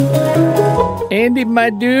Andy, my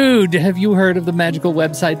dude, have you heard of the magical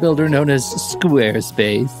website builder known as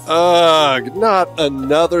Squarespace? Ugh, not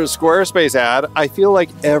another Squarespace ad. I feel like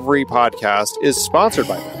every podcast is sponsored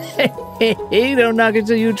by them. Hey, don't knock it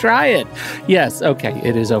till you try it. Yes, okay,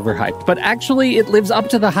 it is overhyped, but actually it lives up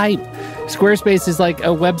to the hype. Squarespace is like a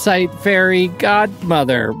website fairy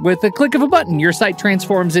godmother. With a click of a button, your site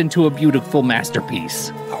transforms into a beautiful masterpiece.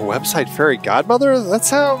 A website fairy godmother? That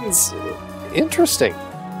sounds interesting.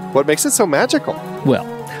 What makes it so magical? Well,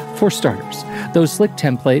 for starters, those slick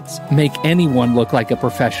templates make anyone look like a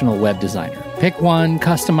professional web designer. Pick one,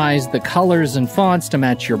 customize the colors and fonts to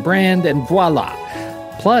match your brand, and voila.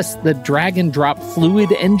 Plus, the drag-and-drop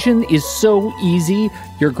fluid engine is so easy,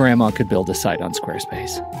 your grandma could build a site on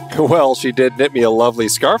Squarespace. Well, she did knit me a lovely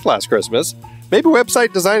scarf last Christmas. Maybe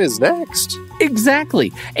website design is next.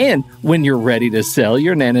 Exactly. And when you're ready to sell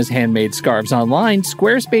your Nana's handmade scarves online,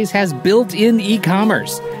 Squarespace has built-in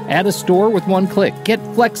e-commerce. Add a store with one click. Get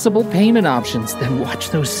flexible payment options. Then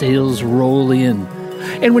watch those sales roll in.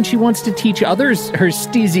 And when she wants to teach others her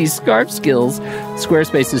steezy scarf skills,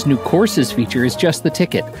 Squarespace's new courses feature is just the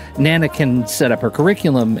ticket. Nana can set up her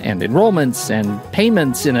curriculum and enrollments and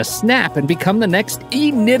payments in a snap and become the next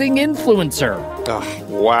e-knitting influencer. Oh,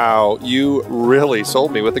 wow, you really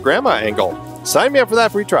sold me with the grandma angle. Sign me up for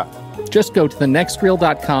that free trial. Just go to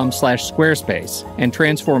thenextreel.com/Squarespace and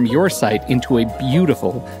transform your site into a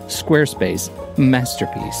beautiful Squarespace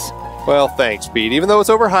masterpiece. Well, thanks, Pete. Even though it's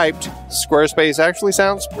overhyped, Squarespace actually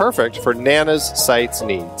sounds perfect for Nana's site's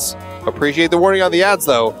needs. Appreciate the warning on the ads,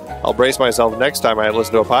 though. I'll brace myself next time I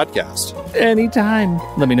listen to a podcast. Anytime.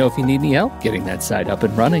 Let me know if you need any help getting that site up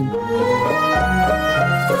and running.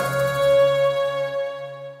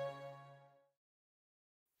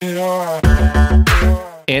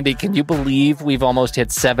 Andy, can you believe we've almost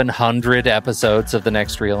hit 700 episodes of The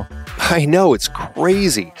Next Reel? I know, it's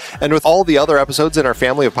crazy. And with all the other episodes in our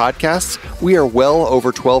family of podcasts, we are well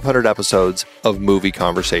over 1,200 episodes of movie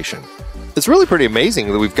conversation. It's really pretty amazing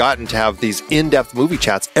that we've gotten to have these in-depth movie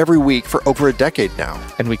chats every week for over a decade now.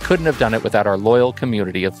 And we couldn't have done it without our loyal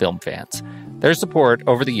community of film fans. Their support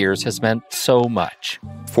over the years has meant so much.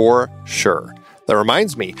 For sure. That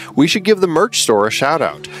reminds me, we should give the merch store a shout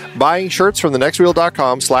out. Buying shirts from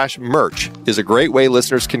thenextreel.com/merch is a great way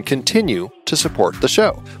listeners can continue to support the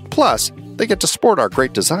show. Plus, they get to sport our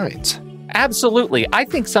great designs. Absolutely. I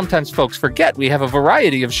think sometimes folks forget we have a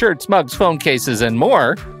variety of shirts, mugs, phone cases, and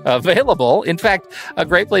more available. In fact, a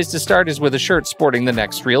great place to start is with a shirt sporting the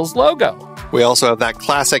Next Reel's logo. We also have that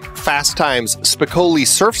classic Fast Times Spicoli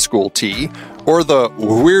Surf School tee, or the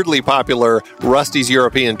weirdly popular Rusty's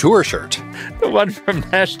European Tour shirt. The one from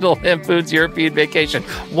National Lampoon's European Vacation.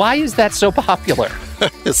 Why is that so popular?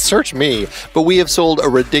 Search me, but we have sold a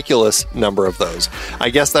ridiculous number of those.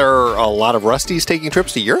 I guess there are a lot of Rustys taking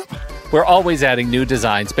trips to Europe? We're always adding new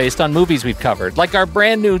designs based on movies we've covered, like our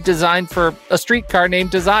brand new design for a streetcar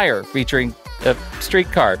named Desire, featuring a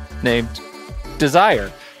streetcar named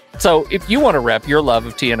Desire. So if you want to rep your love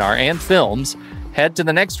of TNR and films, head to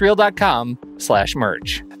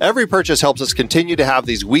thenextreel.com/merch. Every purchase helps us continue to have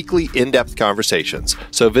these weekly in-depth conversations.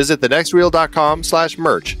 So visit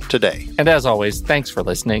thenextreel.com/merch today. And as always, thanks for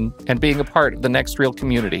listening and being a part of the Next Reel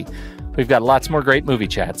community. We've got lots more great movie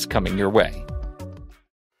chats coming your way.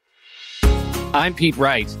 I'm Pete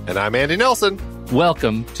Wright. And I'm Andy Nelson.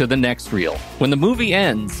 Welcome to The Next Reel. When the movie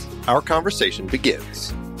ends, our conversation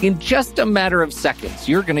begins. In just a matter of seconds,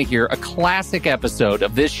 you're going to hear a classic episode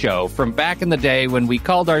of this show from back in the day when we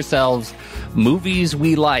called ourselves Movies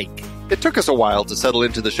We Like. It took us a while to settle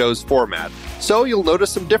into the show's format, so you'll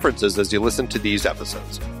notice some differences as you listen to these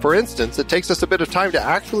episodes. For instance, it takes us a bit of time to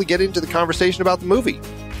actually get into the conversation about the movie.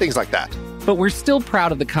 Things like that. But we're still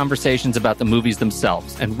proud of the conversations about the movies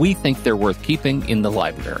themselves, and we think they're worth keeping in the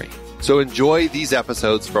library. So enjoy these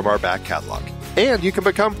episodes from our back catalog. And you can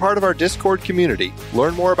become part of our Discord community,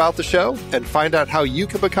 learn more about the show, and find out how you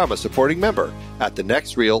can become a supporting member at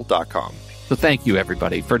thenextreel.com. So thank you,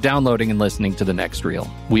 everybody, for downloading and listening to The Next Reel.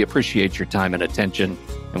 We appreciate your time and attention,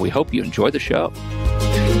 and we hope you enjoy the show.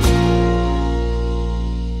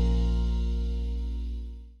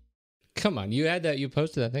 Come on, you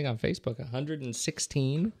posted that thing on Facebook,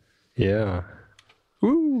 116? Yeah.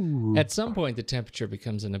 Ooh. At some point, the temperature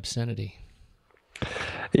becomes an obscenity.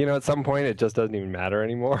 You know, at some point, it just doesn't even matter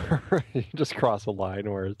anymore. You just cross a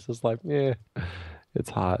line where it's just like, it's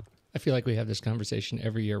hot. I feel like we have this conversation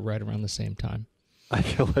every year right around the same time. I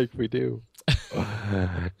feel like we do.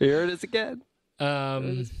 Here it is again.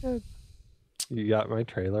 You got my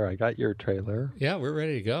trailer. I got your trailer. Yeah, we're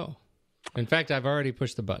ready to go. In fact, I've already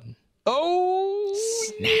pushed the button. Oh!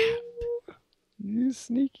 Snap. You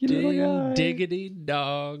sneaky little guy. Diggity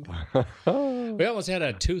dog. We almost had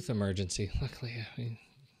a tooth emergency. Luckily,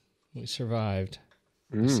 we survived.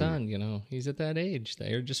 My son, he's at that age.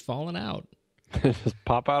 They're just falling out. Just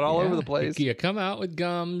pop out all over the place. You come out with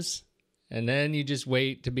gums, and then you just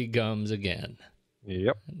wait to be gums again.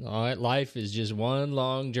 Yep. Life is just one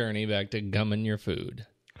long journey back to gumming your food.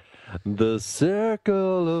 The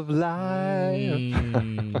circle of life.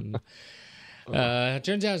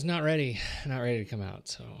 Turns out it's not ready to come out.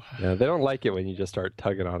 So yeah, they don't like it when you just start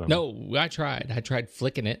tugging on them. No, I tried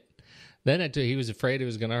flicking it. Then he was afraid it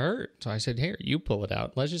was going to hurt. So I said, "Here, you pull it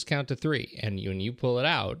out. Let's just count to 3. And when you pull it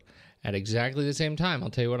out at exactly the same time,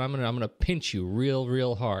 I'll tell you what I'm going to pinch you real,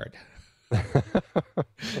 real hard."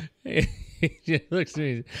 He just looks at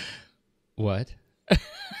me. What?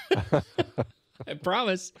 I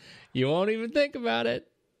promise you won't even think about it.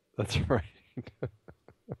 That's right.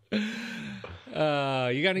 You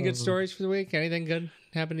got any good stories for the week? Anything good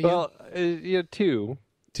happen to you? Well, 2.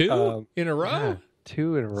 2 in a row? Yeah,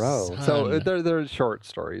 2 in a row. Son. So they're short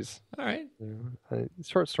stories. All right.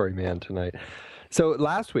 Short story man tonight. So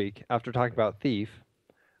last week, after talking about Thief,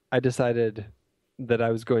 I decided that I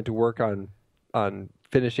was going to work on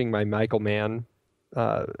finishing my Michael Mann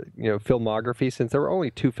filmography, since there were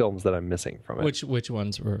only 2 films that I'm missing from it. Which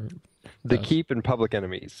ones were The Keep and Public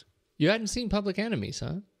Enemies. You hadn't seen Public Enemies,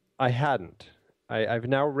 huh? I hadn't. I've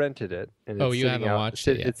now rented it. And you haven't watched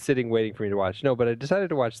it yet? It's sitting waiting for me to watch. No, but I decided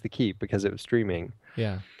to watch The Keep because it was streaming.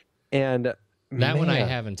 Yeah. And that one I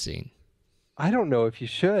haven't seen. I don't know if you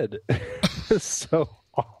should. It's so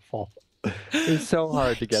awful. It was so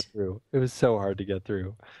hard to get through.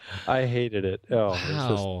 I hated it. Oh,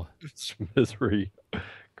 wow. It's just misery.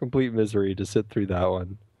 Complete misery to sit through that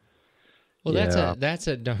one. Well, that's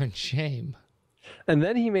a darn shame. And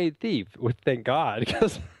then he made Thief, which thank God,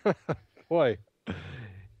 because boy,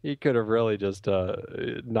 he could have really just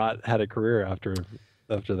not had a career after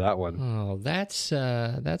that one. Oh, that's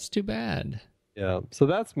too bad. Yeah. So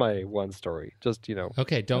that's my one story. Just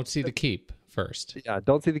Okay, don't see The Keep first. Yeah,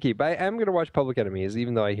 don't see The Keep. I am going to watch Public Enemies,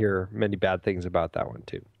 even though I hear many bad things about that one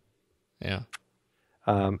too. Yeah.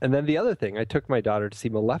 And then the other thing, I took my daughter to see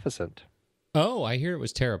Maleficent. Oh, I hear it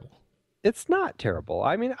was terrible. It's not terrible.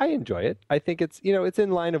 I mean, I enjoy it. I think it's it's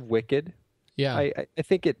in line of Wicked. Yeah. I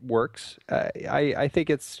think it works. I think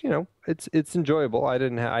it's it's enjoyable. I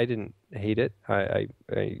didn't hate it.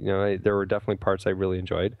 There were definitely parts I really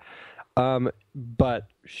enjoyed. But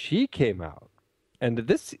she came out, and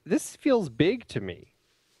this feels big to me,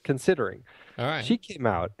 considering. All right. She came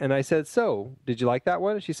out, and I said, "So, did you like that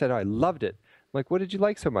one?" And she said, "Oh, I loved it." I'm like, what did you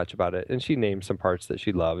like so much about it? And she named some parts that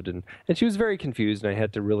she loved, and she was very confused, and I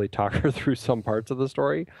had to really talk her through some parts of the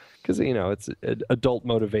story because it's adult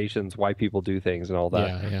motivations, why people do things, and all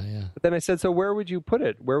that. Yeah. But then I said, "So where would you put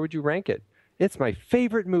it? Where would you rank it?" "It's my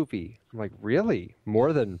favorite movie." I'm like, "Really?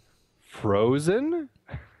 More than Frozen?"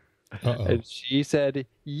 Uh-oh. And she said,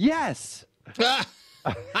 "Yes." I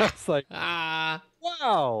was like,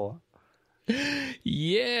 wow.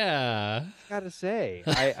 Yeah. I gotta say,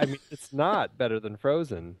 I mean, it's not better than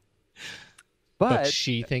Frozen, but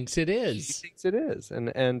she thinks it is. She thinks it is,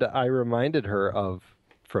 and I reminded her of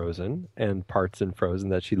Frozen and parts in Frozen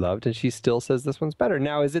that she loved, and she still says this one's better.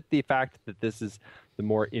 Now, is it the fact that this is the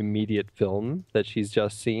more immediate film that she's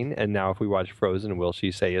just seen, and now if we watch Frozen, will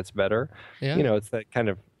she say it's better? Yeah. It's that kind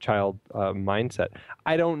of child mindset.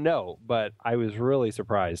 I don't know, but I was really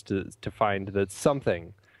surprised to find that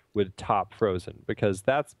something would top Frozen, because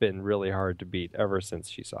that's been really hard to beat ever since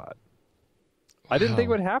she saw it. Wow. I didn't think it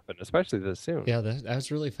would happen, especially this soon. Yeah, that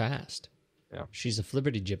was really fast. Yeah. She's a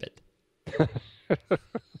flibberty gibbet.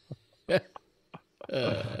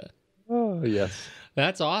 Oh, yes.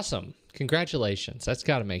 That's awesome. Congratulations. That's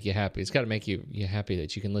got to make you happy. It's got to make you happy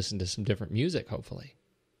that you can listen to some different music, hopefully.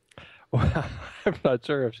 Well, I'm not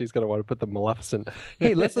sure if she's going to want to put the Maleficent.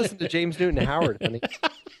 Hey, let's listen to James Newton Howard, honey.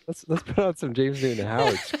 Let's put on some James Newton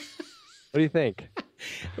Howard. What do you think?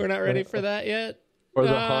 We're not ready for that yet. Or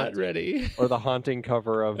not ready. Or the haunting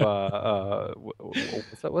cover of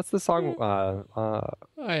what's the song?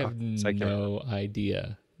 I have no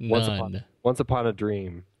idea. None. Once Upon a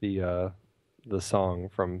Dream, the song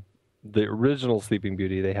from the original Sleeping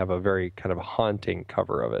Beauty. They have a very kind of haunting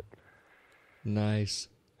cover of it. Nice.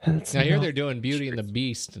 I hear they're doing Beauty and the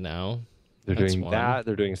Beast now. They're doing that.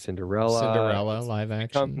 They're doing Cinderella. Live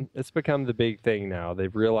action. It's become the big thing now.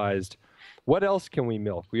 They've realized, what else can we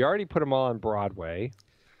milk? We already put them all on Broadway.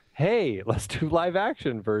 Hey, let's do live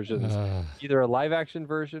action versions. Either a live action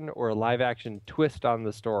version or a live action twist on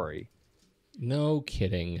the story. No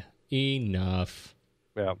kidding. Enough.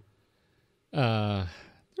 Yeah.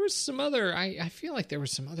 There There was some other. I feel like there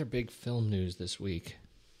was some other big film news this week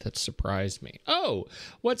that surprised me. Oh,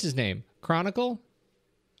 what's his name? Chronicle.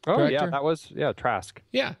 Oh, Director? yeah, that was, Trask.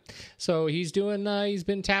 Yeah. So he's doing, he's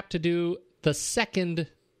been tapped to do the second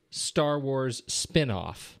Star Wars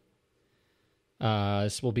spin-off.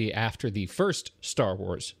 This will be after the first Star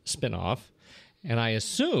Wars spin-off. And I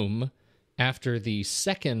assume after the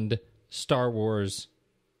second Star Wars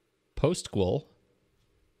postquel.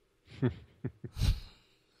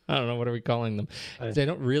 I don't know, what are we calling them? They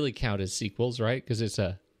don't really count as sequels, right? Because it's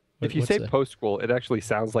a... If you say postquel, it actually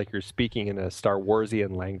sounds like you're speaking in a Star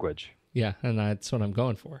Warsian language. Yeah, and that's what I'm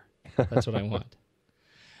going for. That's what I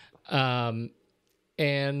want.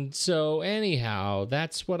 And so, anyhow,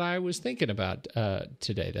 that's what I was thinking about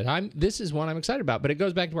today. This is one I'm excited about, but it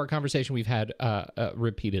goes back to our conversation we've had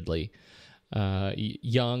repeatedly.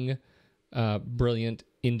 Young, brilliant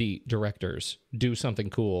indie directors do something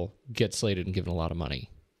cool, get slated and given a lot of money,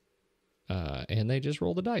 and they just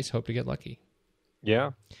roll the dice, hope to get lucky.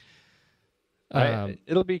 Yeah.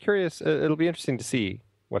 It'll be curious. It'll be interesting to see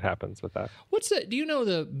what happens with that. What's the? Do you know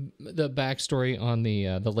the backstory on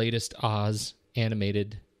the latest Oz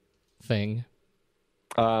animated thing?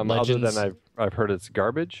 Other than I've heard it's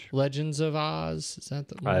garbage. Legends of Oz, is that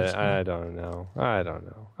the? I don't know.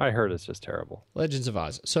 I heard it's just terrible. Legends of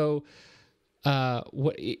Oz. So,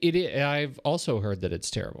 what it is? I've also heard that it's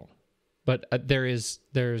terrible, but there's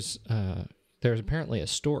apparently a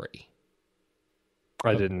story.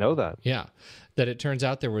 I didn't know that. Yeah. That it turns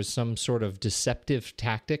out there was some sort of deceptive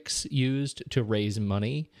tactics used to raise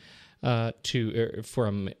money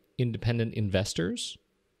from independent investors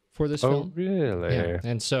for this film. Oh, really? Yeah.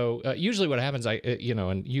 And so usually what happens,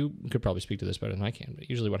 and you could probably speak to this better than I can, but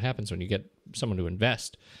usually what happens when you get someone to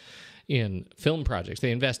invest in film projects, they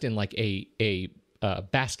invest in like a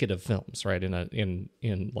basket of films, right?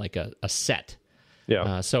 In like a set.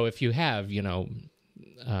 Yeah. So if you have,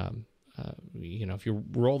 if you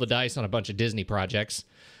roll the dice on a bunch of Disney projects,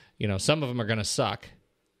 some of them are going to suck,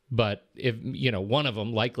 but if one of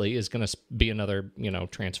them likely is going to be another,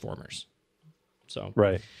 Transformers. So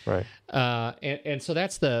right. And so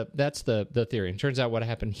that's the theory. And it turns out what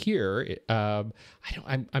happened here. I'm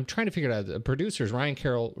trying to figure it out. The producers Ryan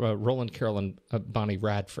Carroll, Roland Carroll, and Bonnie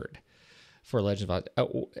Radford for Legend of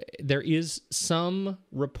Oz. There is some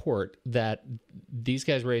report that these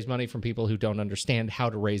guys raise money from people who don't understand how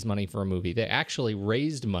to raise money for a movie. They actually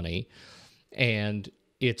raised money, and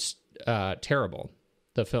it's terrible.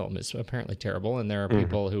 The film is apparently terrible, and there are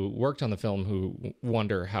people who worked on the film who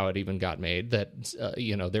wonder how it even got made. That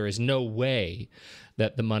there is no way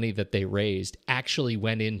that the money that they raised actually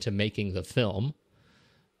went into making the film.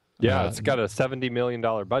 Yeah, it's got a $70 million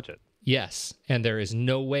budget. Yes, and there is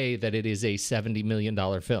no way that it is a $70 million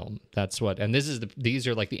film. That's what, and these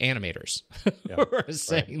are like the animators who are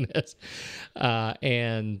saying this,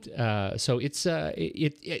 so it's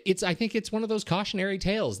I think it's one of those cautionary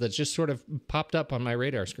tales that's just sort of popped up on my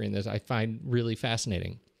radar screen that I find really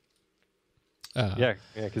fascinating.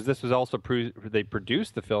 Because this was also they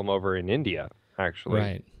produced the film over in India, actually,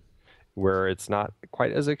 right, where it's not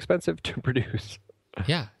quite as expensive to produce.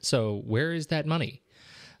 Yeah. So where is that money?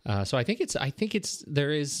 So I think there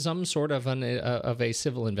is some sort of a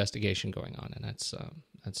civil investigation going on, and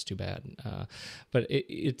that's too bad. But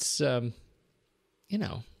it's one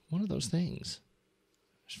of those things.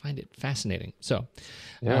 I just find it fascinating. So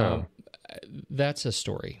that's a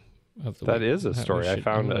story of the week. That is a story. I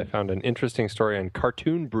found an interesting story on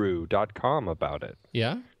cartoonbrew.com about it.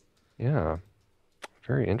 Yeah? Yeah.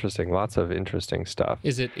 Very interesting. Lots of interesting stuff.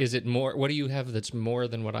 Is it more? What do you have that's more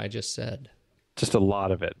than what I just said? Just a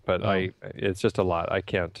lot of it, but it's just a lot. I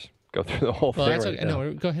can't go through the whole thing right now.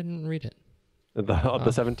 No, go ahead and read it. The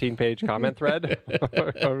 17-page comment thread?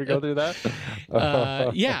 Can we go through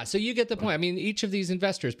that? Yeah, so you get the point. I mean, each of these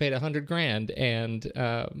investors paid $100,000, and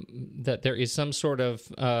that there is some sort of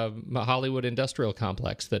Hollywood industrial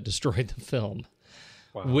complex that destroyed the film,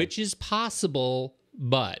 which is possible,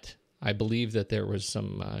 but I believe that there was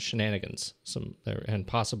some shenanigans, and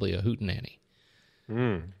possibly a hootenanny.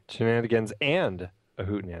 Shenanigans and a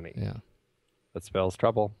hootenanny. Yeah. That spells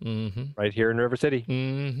trouble. Mm-hmm. Right here in River City.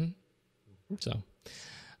 Mm-hmm. So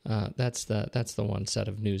that's the one set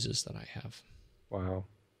of newses that I have. Wow.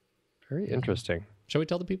 Very interesting. Shall we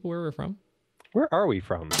tell the people where we're from? Where are we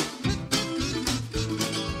from?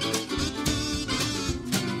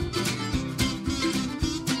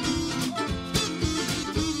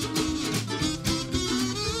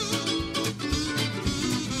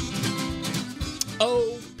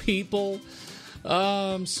 People,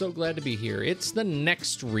 I'm so glad to be here. It's the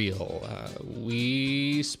next reel.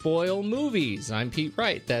 We spoil movies. I'm Pete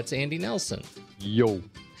Wright. That's Andy Nelson. Yo.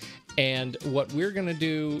 And what we're going to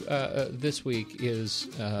do this week is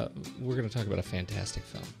we're going to talk about a fantastic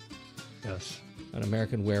film. Yes. An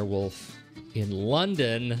American Werewolf in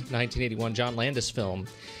London, 1981, John Landis film.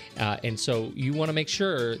 And so you want to make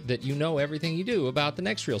sure that you know everything you do about The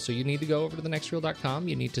Next Reel. So you need to go over to thenextreel.com.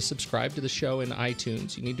 You need to subscribe to the show in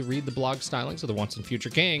iTunes. You need to read the blog stylings of the once and future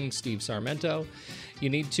king, Steve Sarmento. You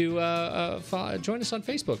need to join us on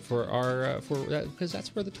Facebook for our because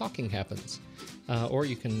that's where the talking happens. Or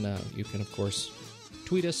you can of course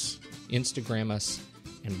tweet us, Instagram us,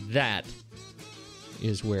 and that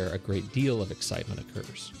is where a great deal of excitement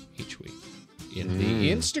occurs each week. In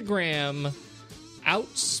the Instagram,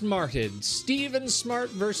 outsmarted Steven Smart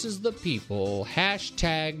versus the people.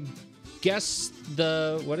 Hashtag guess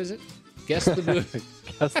the what is it? Guess the movie.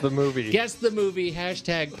 Guess the movie. Guess the movie.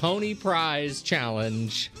 Hashtag Pony Prize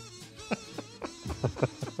Challenge.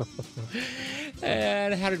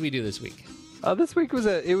 And how did we do this week? This week was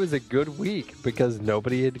a good week because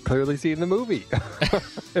nobody had clearly seen the movie.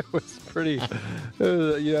 It was pretty. Part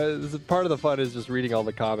of the fun is just reading all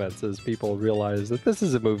the comments as people realize that this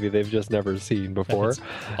is a movie they've just never seen before.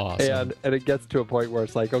 That's awesome. And it gets to a point where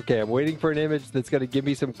it's like, okay, I'm waiting for an image that's going to give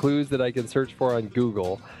me some clues that I can search for on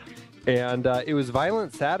Google. And it was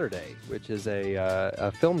Violent Saturday, which is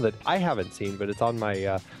a film that I haven't seen, but it's on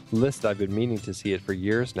my list. I've been meaning to see it for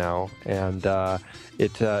years now, and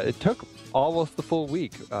it took almost the full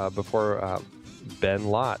week before Ben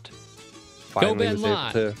Lott finally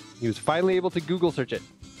he was finally able to Google search it,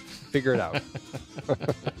 figure it out.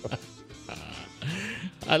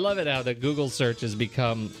 I love it how the Google search has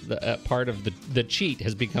become part of the cheat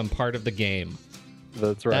has become part of the game.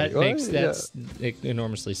 That's right. That's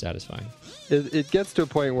enormously satisfying. It gets to a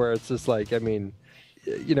point where it's just like, I mean,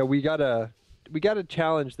 we gotta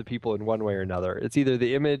challenge the people in one way or another. It's either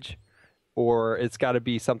the image, or it's got to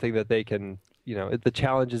be something that they can. The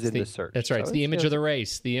challenge is in the search. That's right. So it's the image of the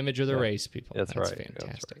race. The image of the race, people. That's right.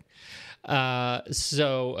 Fantastic. That's right.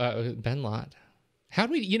 So Ben Lott, how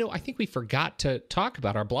do we? I think we forgot to talk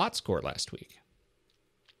about our Blot score last week.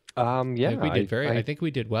 Yeah, I think we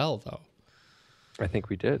did well, though. I think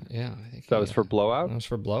we did. Yeah, I think that was for Blowout. That was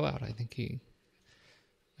for Blowout. I think he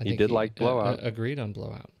like Blowout. Agreed on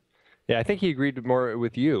Blowout. Yeah, I think he agreed more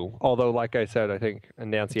with you. Although, like I said, I think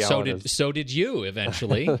Nancy Allen. So did you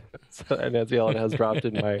eventually. Nancy Allen has dropped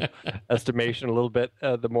in my estimation a little bit.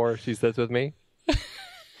 The more she sits with me.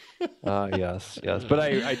 Yes. But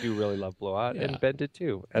I do really love Blowout, and Ben did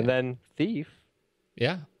too. And then Thief.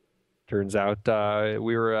 Yeah. Turns out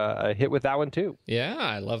we were a hit with that one too. Yeah,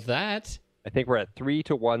 I love that. I think we're at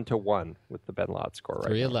 3-1 with the Ben Lott score right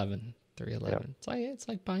 311. 311. Yeah. It's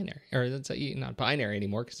like binary, or it's not binary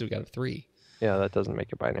anymore because we got a 3. Yeah, that doesn't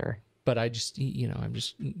make it binary. But I just,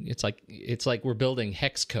 it's like we're building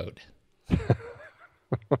hex code.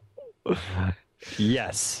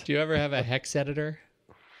 Yes. Do you ever have a hex editor?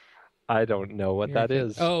 I don't know what that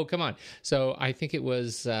is. Oh, come on. So I think it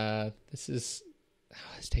was. This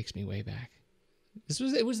takes me way back.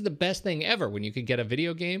 It was the best thing ever when you could get a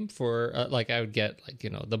video game for I would get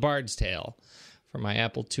The Bard's Tale for my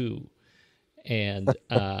Apple II, and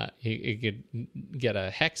you could get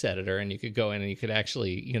a hex editor and you could go in and you could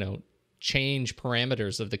actually change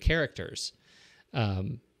parameters of the characters.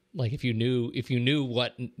 If you knew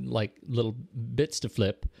what little bits to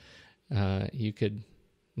flip, you could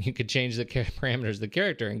change the parameters of the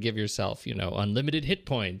character and give yourself unlimited hit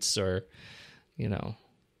points or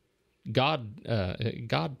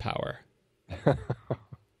God power.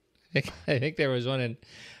 I think there was one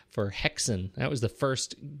for Hexen. That was the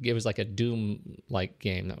first. It was like a Doom-like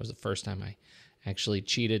game. That was the first time I actually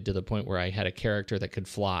cheated to the point where I had a character that could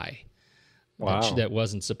fly. Wow. That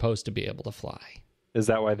wasn't supposed to be able to fly. Is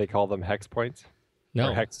that why they call them hex points?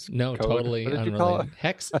 No, hex no, code? totally What did you unrelated.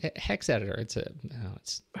 call it? Hex editor.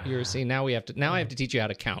 You're seeing now. I have to teach you how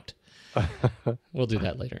to count. We'll do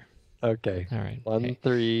that later. Okay. All right. 1,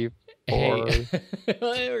 3, 4. Hey.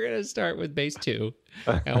 We're going to start with base 2,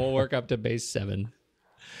 and we'll work up to base 7.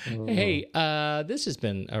 Hey, this has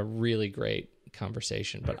been a really great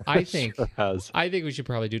conversation, but I think we should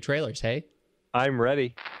probably do trailers. Hey, I'm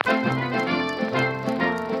ready.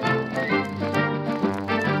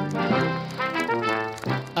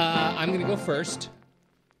 I'm going to go first.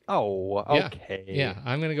 Oh, okay. Yeah,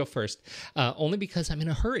 I'm going to go first. Only because I'm in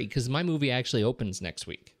a hurry because my movie actually opens next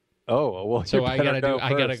week. Oh, well, so I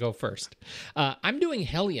gotta go first. I'm doing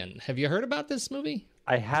Hellion. Have you heard about this movie?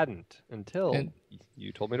 I hadn't until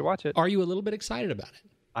you told me to watch it. Are you a little bit excited about it?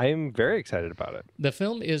 I am very excited about it. The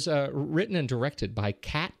film is written and directed by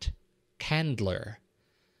Kat Candler,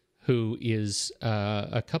 who is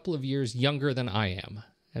a couple of years younger than I am,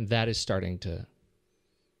 and that is starting to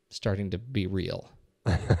starting to be real.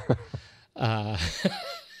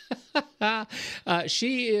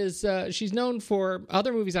 She's known for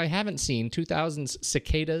other movies I haven't seen: 2000's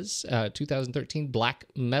Cicadas, 2013 Black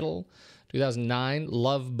Metal, 2009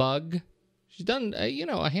 Love Bug. She's done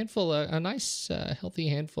a handful, a nice healthy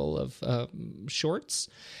handful of shorts,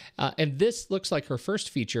 and this looks like her first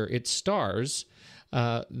feature. It stars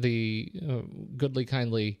the goodly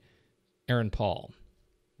kindly Aaron Paul.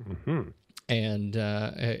 Mm-hmm. And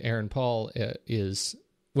Aaron Paul is,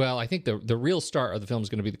 well, I think the real star of the film is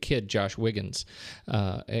going to be the kid Josh Wiggins,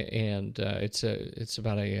 and it's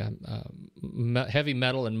about a heavy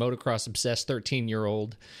metal and motocross obsessed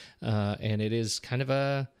 13-year-old, and it is kind of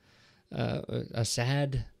a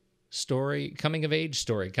sad story, coming of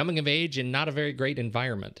age in not a very great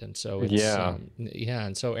environment, and so it's,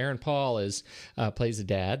 and so Aaron Paul plays a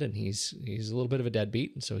dad, and he's a little bit of a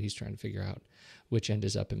deadbeat, and so he's trying to figure out which end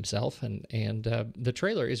is up himself, and the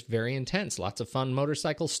trailer is very intense. Lots of fun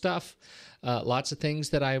motorcycle stuff, lots of things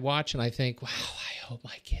that I watch and I think, wow, I hope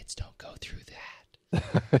my kids don't go through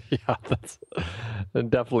that. Yeah, that's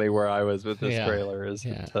definitely where I was with this trailer.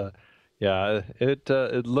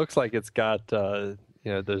 It looks like it's got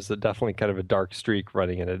there's definitely kind of a dark streak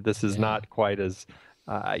running in it. This is not quite as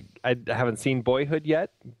I haven't seen Boyhood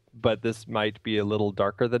yet, but this might be a little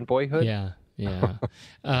darker than Boyhood. Yeah.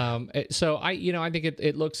 So I think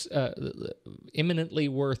it looks imminently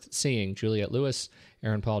worth seeing. Juliette Lewis,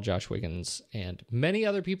 Aaron Paul, Josh Wiggins, and many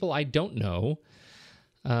other people I don't know.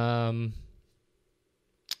 But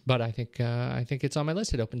I think it's on my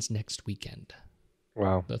list. It opens next weekend.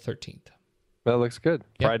 Wow, the 13th. That looks good.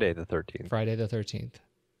 Yep. Friday the 13th. Friday the 13th.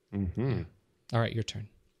 Mm-hmm. All right, your turn.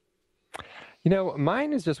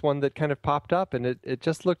 Mine is just one that kind of popped up, and it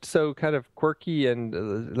just looked so kind of quirky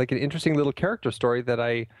and like an interesting little character story that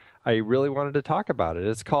I really wanted to talk about it.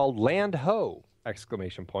 It's called Land Ho! !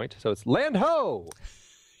 So it's Land Ho!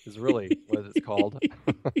 is really what it's called.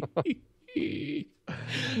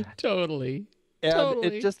 Totally.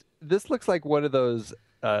 And this looks like one of those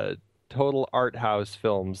total art house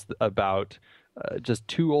films about just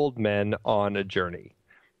two old men on a journey.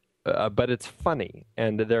 But it's funny,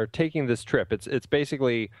 and they're taking this trip. It's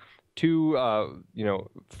basically two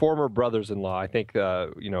former brothers-in-law. I think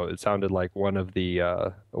it sounded like one of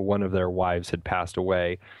their wives had passed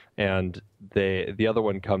away, and the other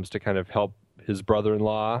one comes to kind of help his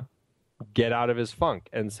brother-in-law get out of his funk,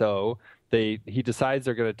 and so he decides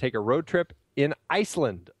they're going to take a road trip in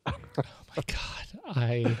Iceland. Oh my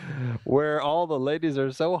God, where all the ladies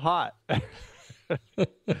are so hot,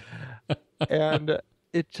 and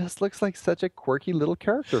it just looks like such a quirky little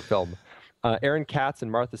character film. Aaron Katz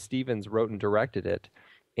and Martha Stevens wrote and directed it,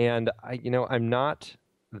 and I'm not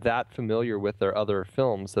that familiar with their other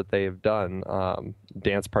films that they have done.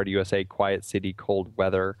 Dance Party USA, Quiet City, Cold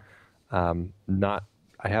Weather. I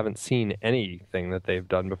haven't seen anything that they've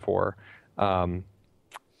done before. But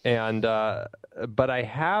I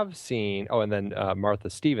have seen. Oh, and then Martha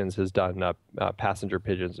Stevens has done Passenger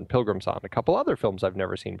Pigeons and Pilgrim Song, a couple other films I've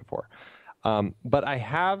never seen before. But I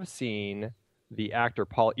have seen the actor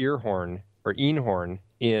Paul Eenhorn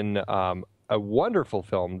in a wonderful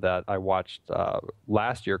film that I watched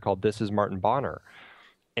last year called This Is Martin Bonner.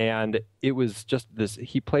 And it was just this,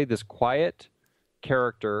 he played this quiet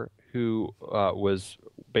character who was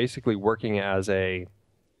basically working as he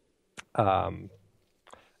had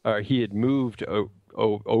moved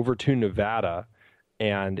over to Nevada,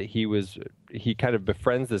 and he kind of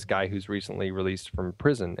befriends this guy who's recently released from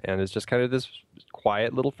prison, and it's just kind of this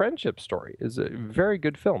quiet little friendship story. It's a very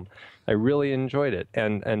good film. I really enjoyed it.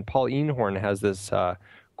 And Paul Eenhorn has this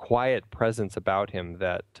quiet presence about him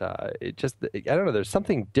that I don't know, there's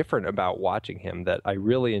something different about watching him that I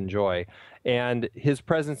really enjoy. And his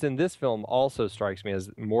presence in this film also strikes me as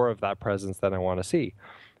more of that presence that I want to see.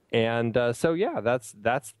 And that's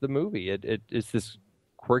the movie. It's this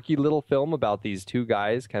quirky little film about these two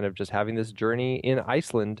guys kind of just having this journey in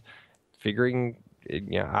Iceland, figuring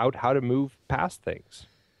out how to move past things.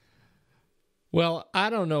 Well, I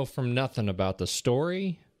don't know from nothing about the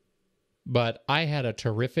story, but I had a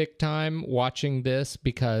terrific time watching this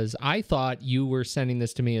because I thought you were sending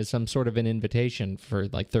this to me as some sort of an invitation for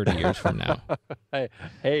like 30 years from now.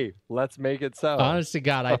 Hey, let's make it so. Honest to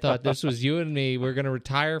God, I thought this was you and me. We're going to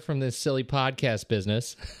retire from this silly podcast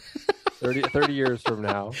business. 30 years from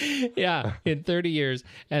now. Yeah, in 30 years,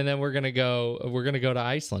 and then we're gonna go to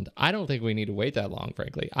Iceland. I don't think we need to wait that long,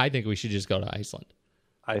 frankly. I think we should just go to Iceland.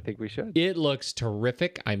 I think we should. It looks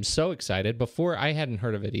terrific. I'm so excited. Before, I hadn't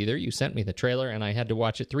heard of it either. You sent me the trailer, and I had to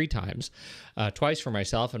watch it 3 times, twice for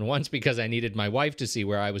myself, and once because I needed my wife to see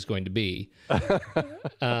where I was going to be.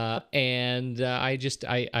 I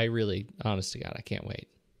really, honest to God, I can't wait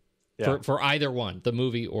for either one, the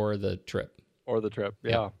movie or the trip.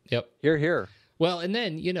 Yeah. Yep. Here. Well, and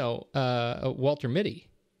then, Walter Mitty.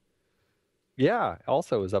 Yeah,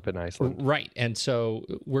 also is up in Iceland. Right. And so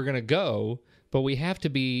we're going to go, but we have to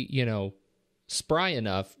be, spry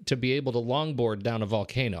enough to be able to longboard down a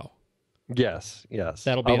volcano. Yes.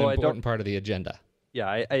 That'll be an important part of the agenda. Yeah,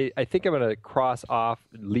 I think I'm going to cross off,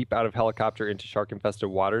 leap out of helicopter into shark-infested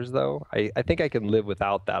waters, though. I think I can live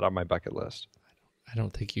without that on my bucket list. I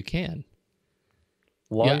don't think you can.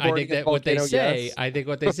 I think that what they say. I think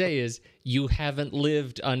what they say is you haven't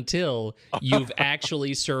lived until you've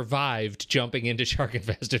actually survived jumping into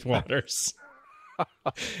shark-infested waters.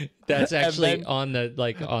 That's actually on the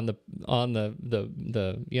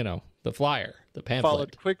flyer, the pamphlet.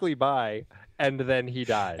 Followed quickly by, and then he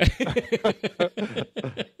died.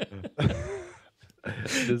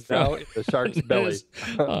 Is now in the shark's belly.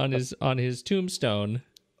 on his tombstone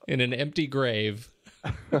in an empty grave.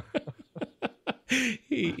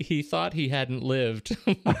 He thought he hadn't lived.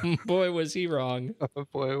 Boy, was he wrong.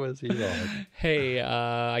 Hey,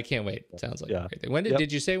 I can't wait. Sounds like a great thing. When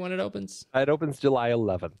did you say when it opens? It opens July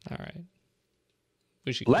 11th. All right.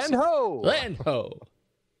 Land ho!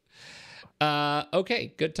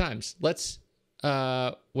 Okay, good times. Let's wait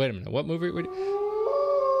a minute. What movie would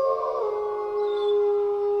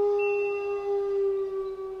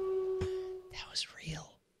That was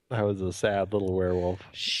real. That was a sad little werewolf.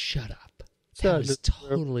 Shut up. That was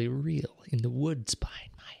totally real in the woods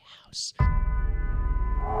behind my house.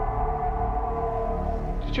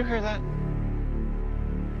 Did you hear that?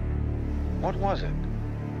 What was it?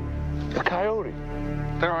 A coyote.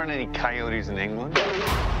 There aren't any coyotes in England.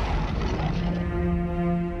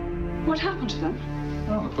 What happened to them?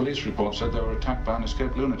 Well, the police report said they were attacked by an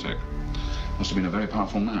escaped lunatic. Must have been a very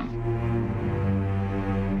powerful man.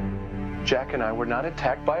 Jack and I were not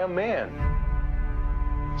attacked by a man.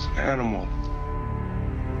 It's an animal.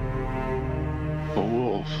 A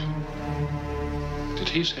wolf. Did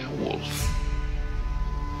he say a wolf?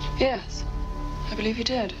 Yes, I believe he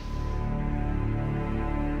did.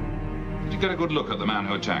 Did you get a good look at the man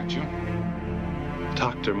who attacked you?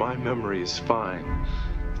 Doctor, my memory is fine.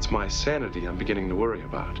 It's my sanity I'm beginning to worry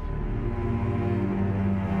about.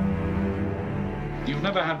 You've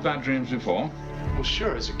never had bad dreams before? Well,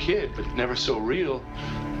 sure, as a kid, but never so real,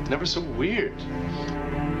 never so weird.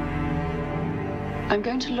 I'm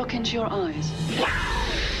going to look into your eyes.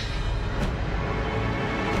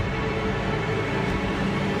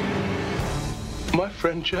 My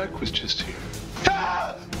friend Jack was just here.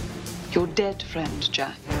 Your dead friend,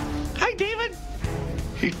 Jack. Hi, David.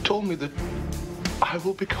 He told me that I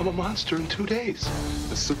will become a monster in 2 days.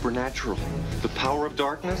 The supernatural, the power of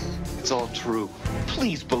darkness, it's all true.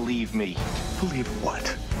 Please believe me. Believe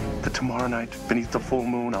what? That tomorrow night, beneath the full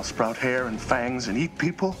moon, I'll sprout hair and fangs and eat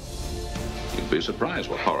people? You'd be surprised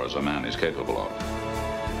what horrors a man is capable of.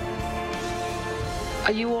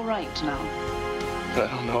 Are you all right now? I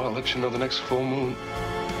don't know. I'll let you know the next full moon.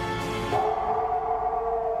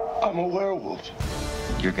 I'm a werewolf.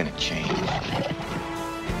 You're gonna change.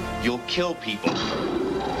 You'll kill people.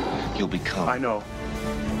 You'll become... I know.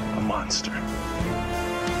 A monster.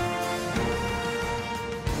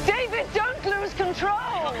 David, don't lose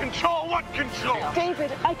control! Control? What control?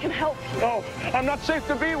 David, I can help you. No, I'm not safe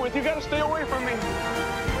to be with. You gotta stay away from me.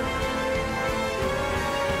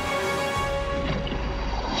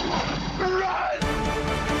 Run!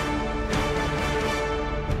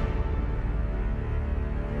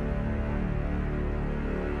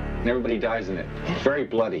 And everybody dies in it. It's very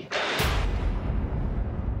bloody.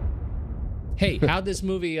 Hey, how'd this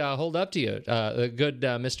movie hold up to you? The good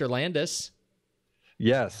Mr. Landis.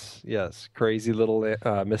 Yes. Crazy little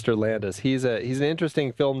Mr. Landis. He's an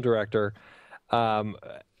interesting film director.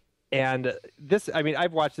 And this, I mean,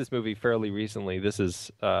 I've watched this movie fairly recently. This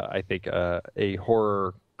is, I think, a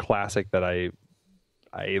horror classic that I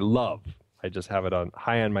love. I just have it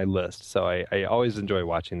high on my list. So I always enjoy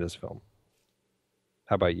watching this film.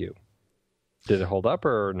 How about you? Did it hold up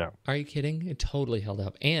or no? Are you kidding? It totally held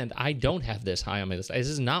up. And I don't have this high on my list. This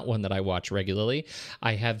is not one that I watch regularly.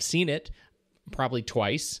 I have seen it probably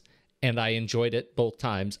twice, and I enjoyed it both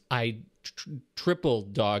times. I triple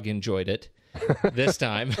dog enjoyed it this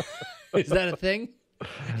time. Is that a thing?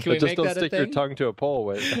 Can we just make don't that a stick your thing? tongue to a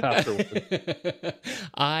pole afterwards.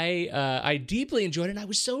 I deeply enjoyed it. And I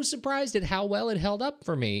was so surprised at how well it held up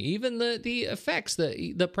for me. Even the effects,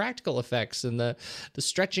 the practical effects, and the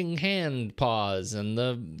stretching hand paws, and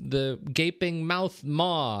the gaping mouth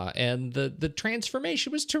maw, and the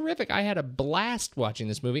transformation was terrific. I had a blast watching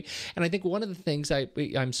this movie, and I think one of the things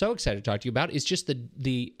I'm so excited to talk to you about is just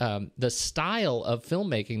the style of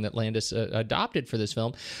filmmaking that Landis adopted for this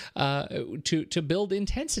film to build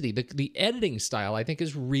intensity. The editing style, I think,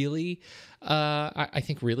 is really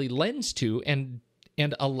really lends to and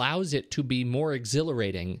allows it to be more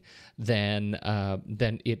exhilarating than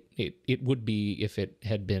it would be if it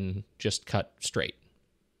had been just cut straight.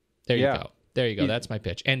 There you go. There you go. That's my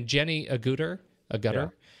pitch. And Jenny Agutter,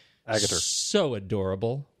 Agutter, so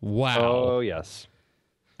adorable. Wow. Oh yes,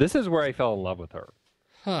 this is where I fell in love with her,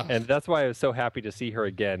 and that's why I was so happy to see her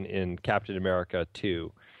again in Captain America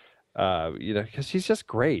 2. Because she's just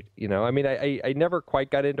great. I mean, I never quite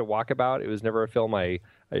got into Walkabout. It was never a film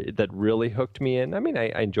that really hooked me in. I mean,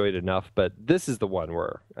 I enjoyed it enough, but this is the one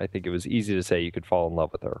where I think it was easy to say you could fall in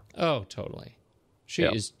love with her. Oh, totally. She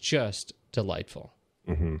is just delightful.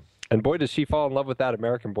 Mm-hmm. And boy, does she fall in love with that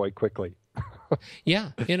American boy quickly.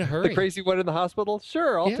 Yeah, in a hurry. The crazy one in the hospital?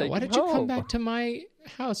 Sure, I'll take him home. Why don't you come back to my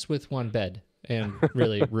house with one bed and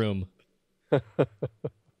really room? She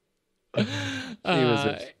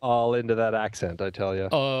was all into that accent, I tell you.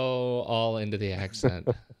 Oh, all into the accent.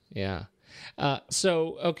 Yeah.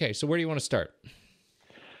 So where do you want to start?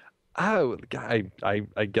 Oh,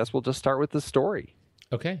 I guess we'll just start with the story.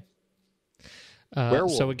 Okay.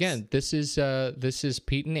 Werewolves. So again, this is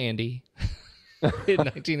Pete and Andy in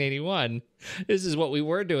 1981. This is what we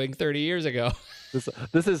were doing 30 years ago.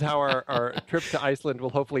 This is how our trip to Iceland will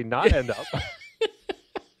hopefully not end up.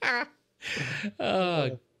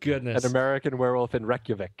 Oh, goodness. An American Werewolf in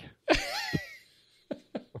Reykjavik.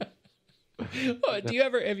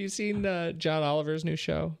 Have you seen John Oliver's new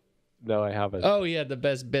show? No, I haven't. Oh, he had the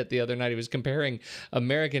best bit the other night. He was comparing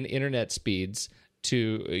American internet speeds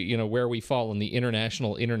to, where we fall in the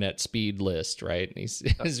international internet speed list, right? And he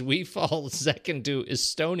says we fall second to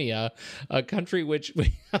Estonia, a country which,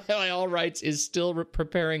 by all rights, is still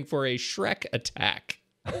preparing for a Shrek attack.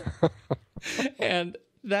 And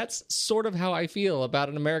that's sort of how I feel about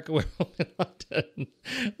An American Werewolf in London.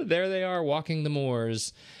 There they are walking the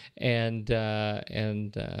moors, and no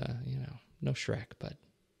Shrek, but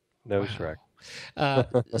no wow. Shrek.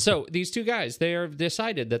 So these two guys, they have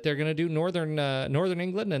decided that they're going to do northern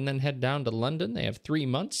England and then head down to London. They have 3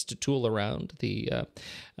 months to tool around the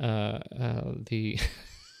Her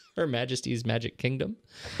Majesty's Magic Kingdom,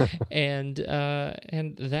 and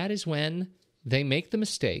that is when they make the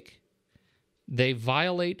mistake. They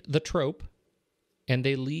violate the trope, and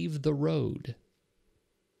they leave the road.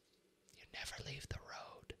 You never leave the road.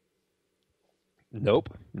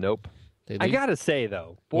 Nope. I gotta say,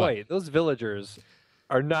 though, boy, what? Those villagers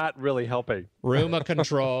are not really helping. Room of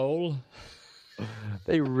control.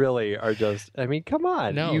 They really are just, I mean, come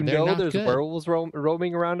on. No, there's good. Werewolves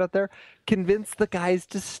roaming around out there. Convince the guys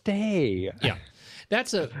to stay. Yeah.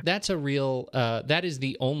 That's a real, that is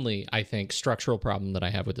the only, I think, structural problem that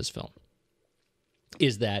I have with this film.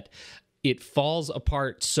 Is that it falls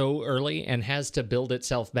apart so early and has to build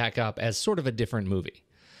itself back up as sort of a different movie.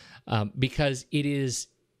 Because it is,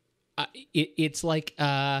 it's like,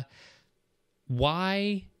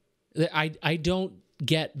 why, I don't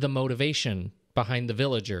get the motivation behind the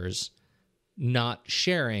villagers not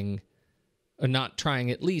sharing, or not trying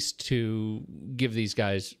at least to give these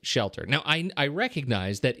guys shelter. Now, I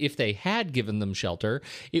recognize that if they had given them shelter,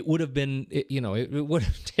 it would have been, it would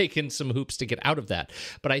have taken some hoops to get out of that.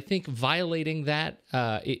 But I think violating that,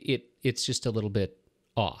 it's just a little bit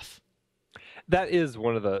off. That is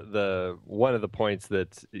one of the points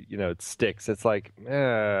that it sticks. It's like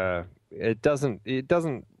it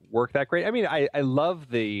doesn't work that great. I mean, I love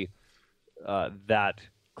the that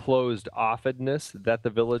closed offedness that the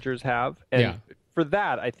villagers have, and for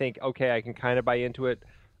that I think I can kind of buy into it,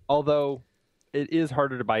 although it is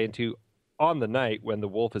harder to buy into on the night when the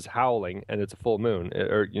wolf is howling and it's a full moon,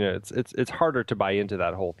 or it's harder to buy into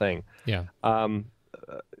that whole thing.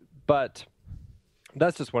 But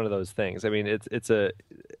that's just one of those things. I mean,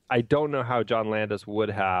 I don't know how John Landis would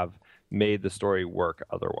have made the story work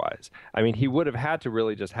otherwise. I mean, he would have had to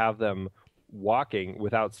really just have them walking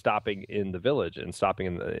without stopping in the village and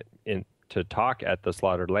stopping in to talk at the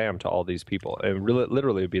slaughtered lamb to all these people. And really,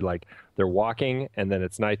 literally, it'd be like they're walking, and then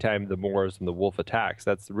it's nighttime, the moors, and the wolf attacks.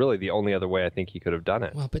 That's really the only other way I think he could have done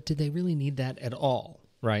it. Well, but did they really need that at all?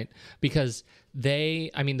 Right? Because the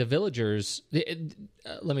villagers.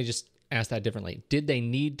 Let me just ask that differently. Did they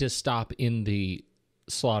need to stop in the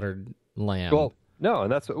slaughtered lamb. Well, no,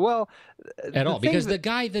 and that's at all, because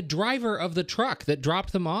the driver of the truck that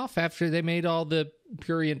dropped them off after they made all the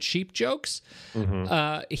prurient sheep jokes,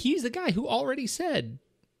 he's the guy who already said,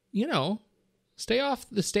 stay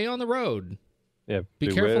on the road. Yeah, be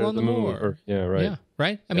careful on the moor. Yeah, right. Yeah,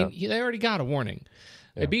 right. I mean, they already got a warning.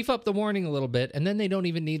 They beef up the warning a little bit, and then they don't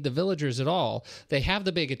even need the villagers at all. They have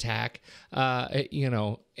the big attack, and...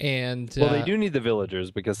 they do need the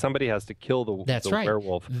villagers because somebody has to kill the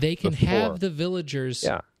werewolf. They can have the villagers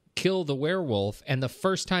kill the werewolf, and the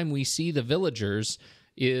first time we see the villagers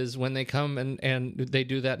is when they come and they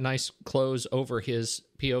do that nice close over his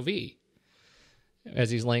POV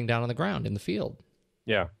as he's laying down on the ground in the field.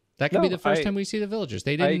 Yeah. That could be the first time we see the villagers.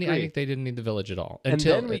 I think they didn't need the village at all.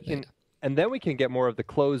 And then we can get more of the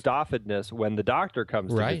closed-offedness when the doctor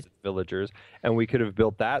comes to visit the villagers, and we could have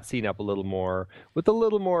built that scene up a little more with a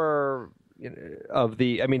little more of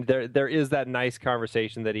the. I mean, there is that nice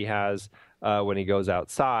conversation that he has when he goes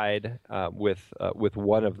outside with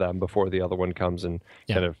one of them before the other one comes and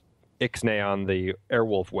kind of ixnay on the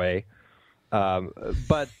Airwolf way.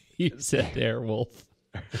 But you said Airwolf.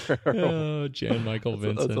 Oh, Jan Michael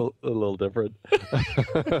Vincent. That's a little different.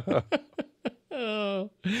 Oh,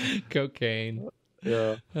 cocaine.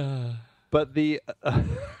 Yeah. But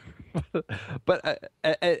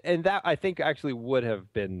and that I think actually would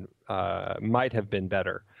have been might have been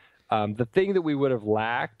better. The thing that we would have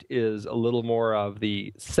lacked is a little more of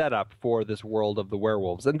the setup for this world of the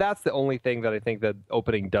werewolves, and that's the only thing that I think that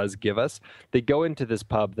opening does give us. They go into this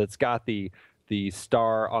pub that's got the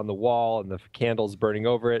star on the wall and the candles burning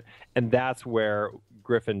over it, and that's where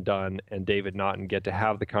Griffin, Dunne, and David Naughton get to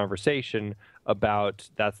have the conversation about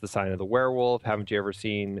that's the sign of the werewolf. Haven't you ever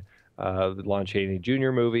seen the Lon Chaney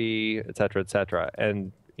Jr. movie, et cetera, et cetera?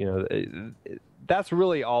 And that's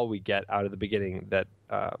really all we get out of the beginning, that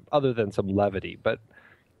other than some levity. But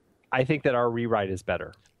I think that our rewrite is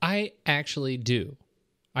better. I actually do.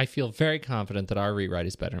 I feel very confident that our rewrite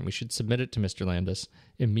is better, and we should submit it to Mr. Landis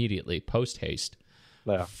immediately, post-haste,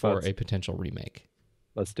 for a potential remake.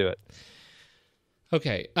 Let's do it.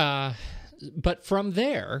 Okay, but from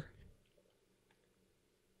there,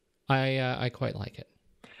 I quite like it.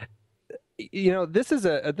 This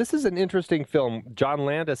is an interesting film. John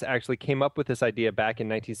Landis actually came up with this idea back in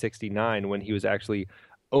 1969 when he was actually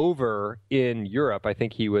over in Europe. I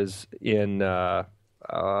think he was in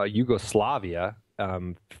Yugoslavia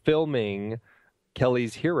filming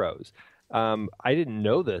Kelly's Heroes. I didn't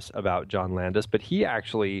know this about John Landis, but he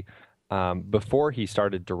actually, before he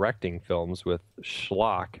started directing films with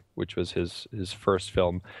Schlock, which was his first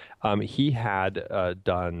film, he had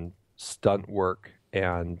done stunt work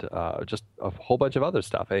and just a whole bunch of other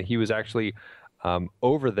stuff. And he was actually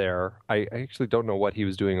over there. I actually don't know what he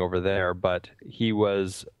was doing over there, but he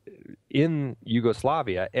was in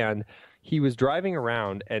Yugoslavia, and he was driving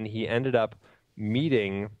around, and he ended up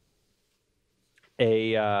meeting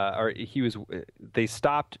they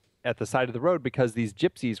stopped at the side of the road because these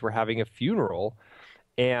gypsies were having a funeral,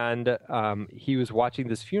 and he was watching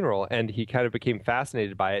this funeral, and he kind of became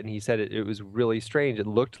fascinated by it, and he said it was really strange. It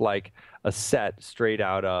looked like a set straight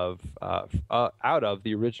out of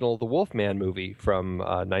the original The Wolfman movie from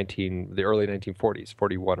the early 1940s,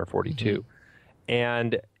 41 or 42.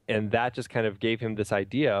 Mm-hmm. And that just kind of gave him this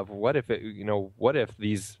idea of what if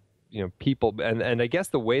these people, and I guess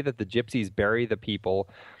the way that the gypsies bury the people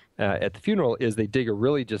at the funeral is they dig a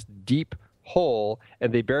really just deep hole,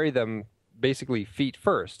 and they bury them basically feet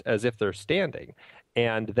first, as if they're standing.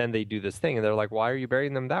 And then they do this thing, and they're like, why are you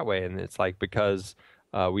burying them that way? And it's like, because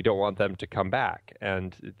we don't want them to come back.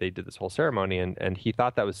 And they did this whole ceremony, and he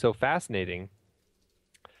thought that was so fascinating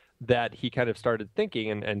that he kind of started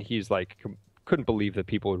thinking, and he's like, couldn't believe that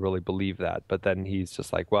people would really believe that. But then he's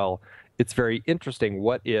just like, well, it's very interesting.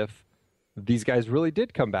 What if these guys really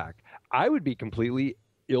did come back? I would be completely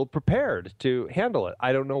ill-prepared to handle it.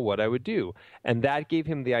 I don't know what I would do. And that gave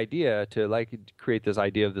him the idea to create this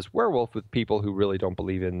idea of this werewolf with people who really don't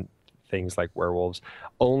believe in things like werewolves,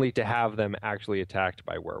 only to have them actually attacked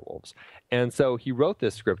by werewolves. And so he wrote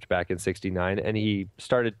this script back in 1969, and he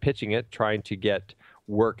started pitching it, trying to get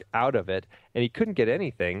work out of it, and he couldn't get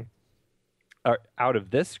anything out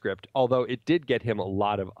of this script, although it did get him a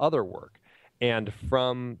lot of other work. And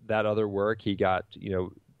from that other work, he got,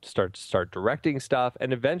 start directing stuff,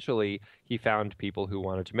 and eventually he found people who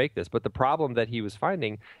wanted to make this. But the problem that he was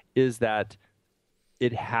finding is that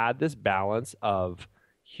it had this balance of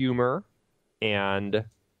humor and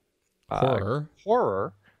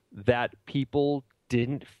horror that people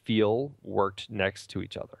didn't feel worked next to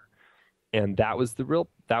each other. and that was the real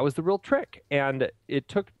trick. And it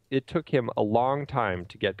took him a long time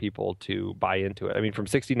to get people to buy into it. I mean, from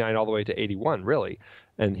 69 all the way to 81, really.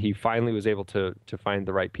 And he finally was able to find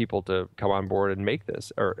the right people to come on board and make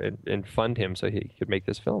this, and fund him so he could make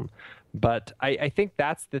this film. But I think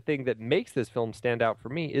that's the thing that makes this film stand out for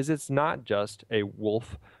me, is it's not just a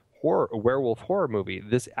werewolf horror movie.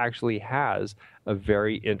 This actually has a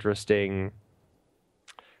very interesting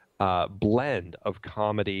blend of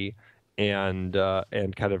comedy and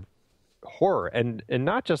kind of horror, and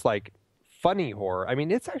not just like funny horror. I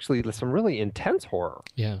mean, it's actually some really intense horror.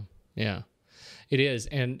 Yeah, it is.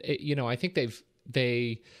 And I think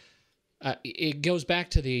it goes back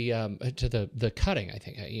to the cutting. I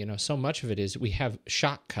think so much of it is we have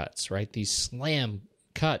shot cuts, right? These slam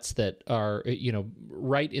cuts that are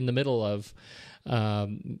right in the middle of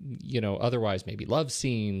otherwise maybe love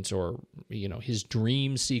scenes or his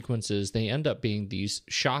dream sequences. They end up being these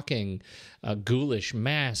shocking ghoulish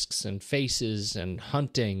masks and faces and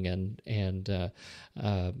hunting and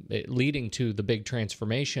leading to the big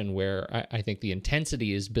transformation, where I think the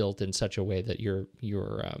intensity is built in such a way that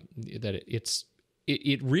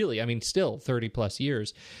it really, I mean, still 30 plus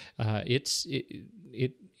years, it's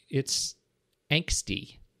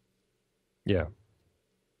angsty. Yeah.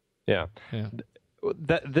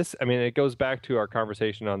 It goes back to our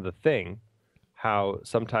conversation on The Thing, how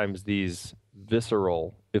sometimes these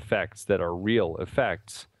visceral effects that are real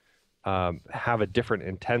effects have a different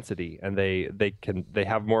intensity, and they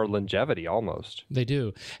have more longevity almost. They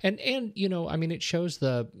do, and it shows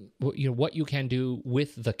what you can do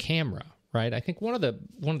with the camera, right? I think one of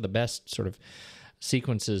the best sort of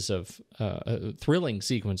sequences of thrilling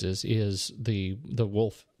sequences is the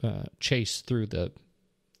wolf chase through the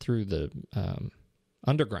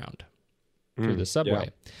underground, through the subway.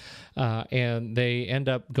 Yeah. And they end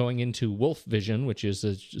up going into wolf vision, which is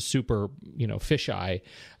a super fisheye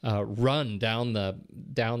run down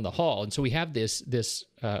the hall. And so we have this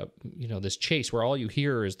chase where all you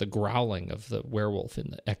hear is the growling of the werewolf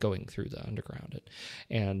echoing through the underground.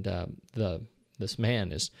 And this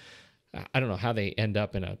man is, I don't know how they end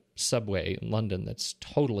up in a subway in London that's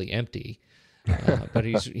totally empty, but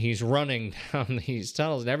he's running down these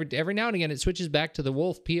tunnels, and every now and again it switches back to the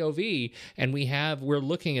wolf POV, and we're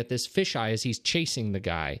looking at this fisheye as he's chasing the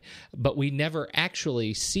guy, but we never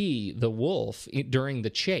actually see the wolf during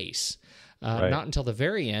the chase, right. Not until the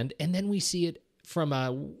very end, and then we see it from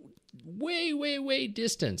a way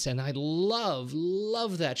distance, and I love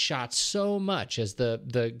that shot so much as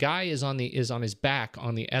the guy is on his back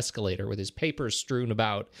on the escalator with his papers strewn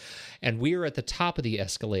about, and we're at the top of the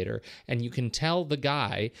escalator, and you can tell the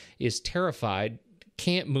guy is terrified,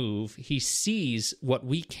 can't move. He sees what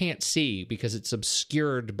we can't see because it's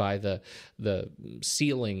obscured by the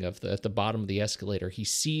ceiling at the bottom of the escalator. He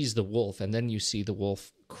sees the wolf, and then you see the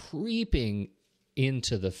wolf creeping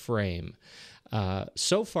into the frame.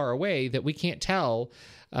 So far away that we can't tell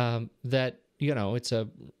that it's a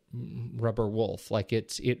rubber wolf. Like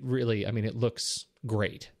it really, I mean, it looks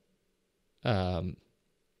great. And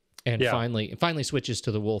finally switches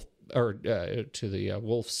to the wolf, or to the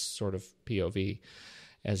wolf's sort of POV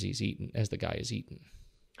as the guy is eaten.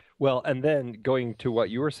 Well, and then going to what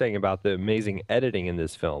you were saying about the amazing editing in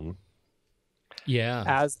this film.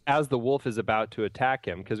 Yeah. As the wolf is about to attack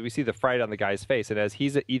him, because we see the fright on the guy's face, and as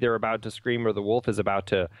he's either about to scream or the wolf is about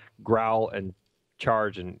to growl and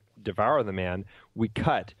charge and devour the man, we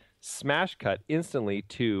smash cut instantly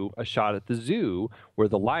to a shot at the zoo where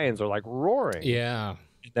the lions are like roaring. Yeah.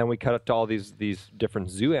 Then we cut up to all these different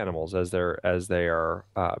zoo animals as they are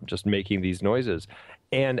just making these noises.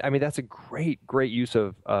 And I mean, that's a great use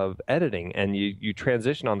of editing, and you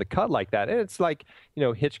transition on the cut like that, and it's like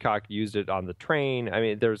Hitchcock used it on the train. I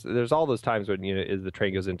mean, there's all those times when the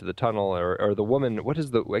train goes into the tunnel, or the woman. I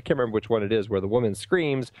can't remember which one it is, where the woman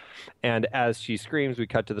screams, and as she screams, we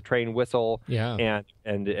cut to the train whistle. Yeah.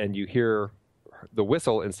 And you hear the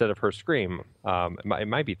whistle instead of her scream. It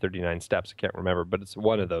might be 39 Steps. I can't remember, but it's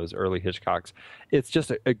one of those early Hitchcocks. It's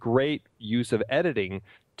just a great use of editing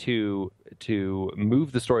to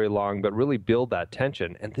move the story along, but really build that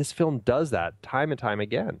tension. And this film does that time and time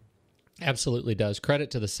again. Absolutely does. Credit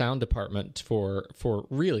to the sound department for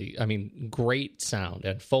really, I mean, great sound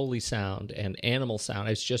and Foley sound and animal sound.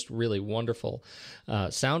 It's just really wonderful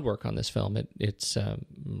sound work on this film. It's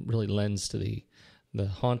really lends to the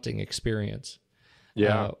haunting experience.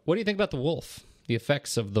 Yeah. What do you think about the wolf? The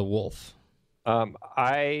effects of the wolf?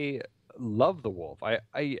 I love the wolf.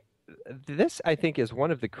 This, I think, is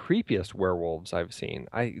one of the creepiest werewolves I've seen.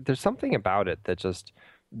 There's something about it that just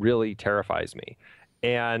really terrifies me.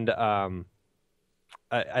 And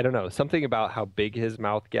I don't know, something about how big his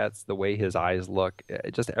mouth gets, the way his eyes look,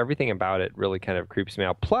 just everything about it really kind of creeps me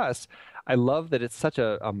out. Plus, I love that it's such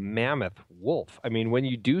a mammoth wolf. I mean, when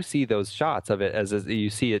you do see those shots of it, as you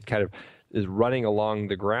see it kind of is running along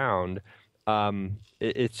the ground,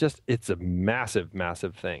 it's a massive,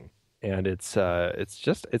 massive thing, and it's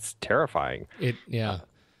terrifying.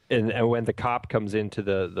 And when the cop comes into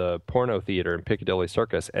the porno theater in Piccadilly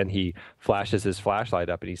Circus and he flashes his flashlight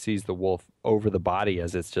up and he sees the wolf over the body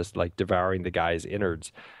as it's just like devouring the guy's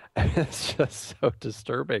innards, it's just so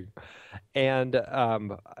disturbing. And,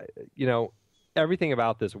 everything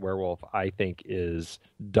about this werewolf, I think, is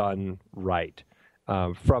done right.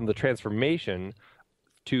 From the transformation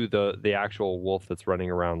to the actual wolf that's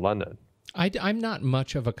running around London. I'm not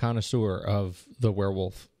much of a connoisseur of the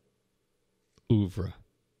werewolf oeuvre.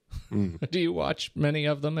 Do you watch many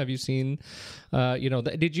of them? Have you seen?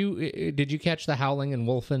 Did you catch The Howling and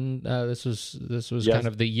Wolfen? This was yes. Kind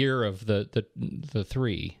of the year of the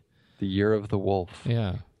three. The year of the wolf.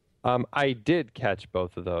 Yeah. I did catch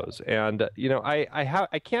both of those, and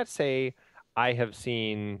I can't say I have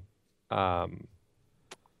seen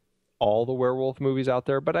all the werewolf movies out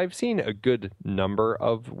there, but I've seen a good number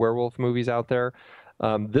of werewolf movies out there.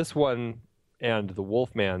 This one and The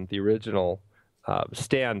Wolfman, the original,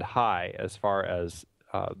 stand high as far as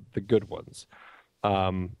the good ones.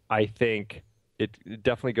 I think it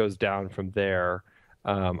definitely goes down from there.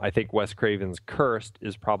 I think Wes Craven's Cursed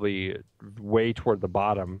is probably way toward the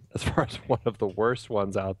bottom as far as one of the worst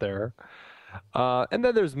ones out there. And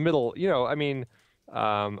then there's middle, I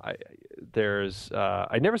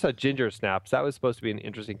never saw Ginger Snaps. That was supposed to be an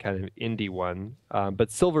interesting kind of indie one. But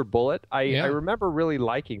Silver Bullet, I remember really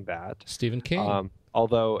liking that. Stephen King.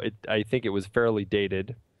 Although I think it was fairly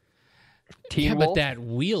dated. Teen Wolf? But that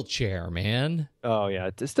wheelchair, man. Oh,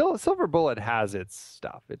 yeah. Still, Silver Bullet has its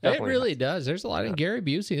stuff. It really does. There's a lot in Gary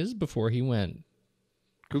Busey. This is before he went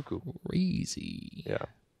cuckoo. Crazy.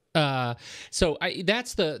 Yeah. So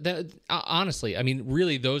that's honestly, I mean,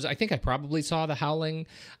 really those, I think I probably saw The Howling.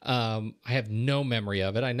 I have no memory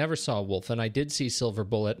of it. I never saw Wolf, and I did see Silver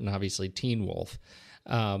Bullet and obviously Teen Wolf.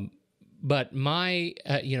 But my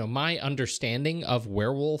understanding of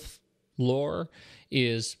werewolf lore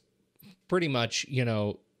is pretty much,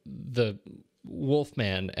 the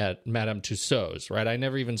Wolfman at Madame Tussauds, right? I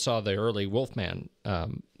never even saw the early Wolfman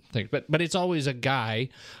thing, but it's always a guy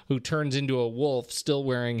who turns into a wolf still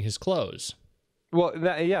wearing his clothes. Well,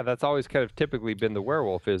 that's always kind of typically been the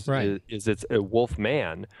werewolf is it's a wolf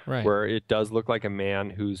man, right, where it does look like a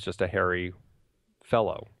man who's just a hairy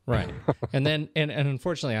fellow. Right. and then, and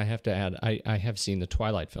unfortunately I have to add, I have seen the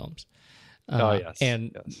Twilight films. Yes.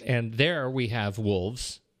 And there we have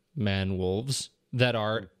wolves, man-wolves, that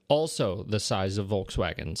are also the size of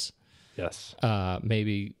Volkswagens. Yes.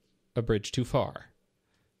 Maybe a bridge too far.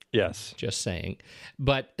 Yes. Just saying.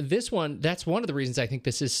 But this one, that's one of the reasons I think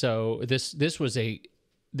this is so, this was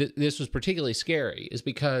particularly scary, is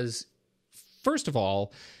because, first of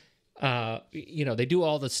all, they do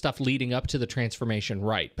all the stuff leading up to the transformation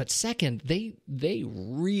right. But second, they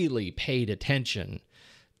really paid attention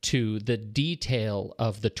to the detail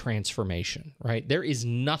of the transformation, right? There is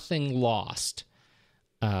nothing lost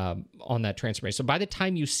on that transformation. So by the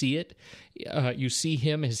time you see it, you see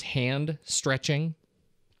his hand stretching.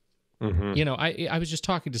 Mm-hmm. I was just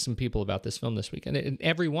talking to some people about this film this week, and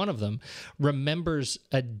every one of them remembers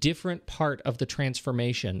a different part of the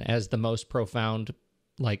transformation as the most profound,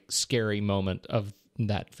 scary moment of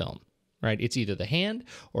that film, right? It's either the hand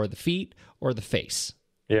or the feet or the face.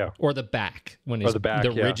 Yeah. Or the back, when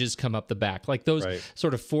the ridges come up the back. Like those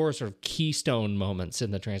sort of four sort of keystone moments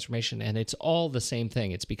in the transformation. And it's all the same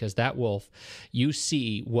thing. It's because that wolf, you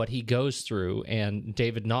see what he goes through, and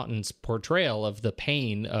David Naughton's portrayal of the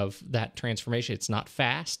pain of that transformation. It's not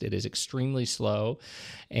fast. It is extremely slow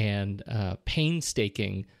and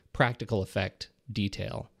painstaking practical effect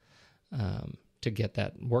detail to get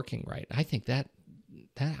that working right. I think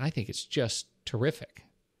I think it's just terrific.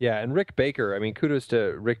 Yeah, and Rick Baker, kudos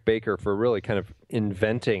to Rick Baker for really kind of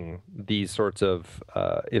inventing these sorts of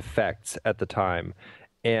effects at the time.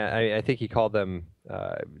 And I think he called them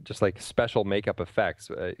just like special makeup effects,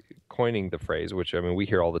 coining the phrase, which, we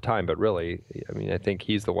hear all the time, but really, I think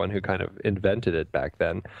he's the one who kind of invented it back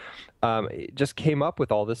then. It just came up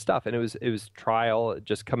with all this stuff, and it was trial,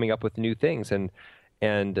 just coming up with new things.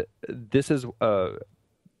 And this is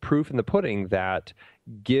proof in the pudding that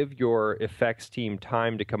give your effects team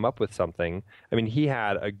time to come up with something. He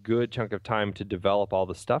had a good chunk of time to develop all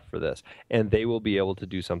the stuff for this, and they will be able to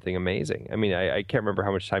do something amazing. I can't remember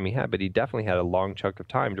how much time he had, but he definitely had a long chunk of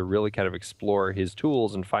time to really kind of explore his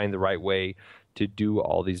tools and find the right way to do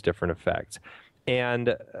all these different effects.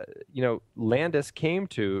 And, Landis came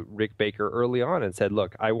to Rick Baker early on and said,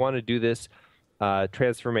 look, I want to do this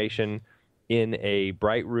transformation in a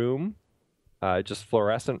bright room, just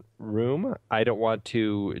fluorescent room. I don't want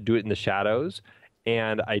to do it in the shadows.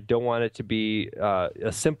 And I don't want it to be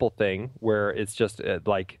a simple thing where it's just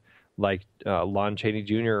like Lon Chaney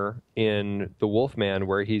Jr. in The Wolfman,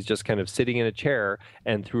 where he's just kind of sitting in a chair,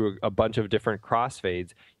 and through a bunch of different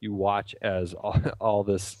crossfades, you watch as all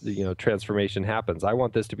this transformation happens. I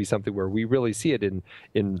want this to be something where we really see it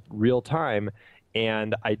in real time,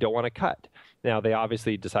 and I don't want to cut. Now, they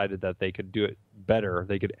obviously decided that they could do it better.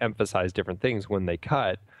 They could emphasize different things when they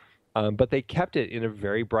cut, but they kept it in a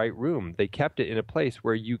very bright room. They kept it in a place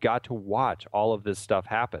where you got to watch all of this stuff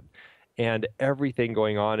happen. And everything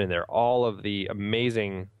going on in there, all of the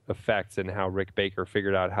amazing effects, and how Rick Baker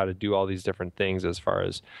figured out how to do all these different things as far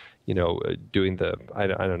as, doing I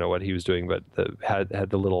don't know what he was doing, but had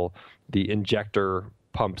the injector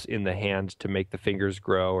pumps in the hand to make the fingers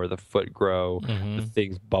grow or the foot grow, the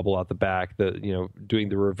things bubble out the back, doing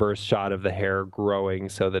the reverse shot of the hair growing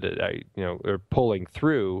so that it, or pulling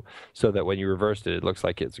through so that when you reversed it, it looks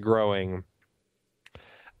like it's growing.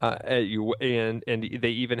 And they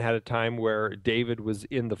even had a time where David was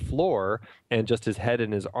in the floor and just his head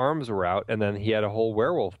and his arms were out, and then he had a whole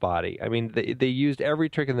werewolf body. I mean, they used every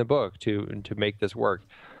trick in the book to make this work.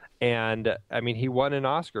 And I mean, he won an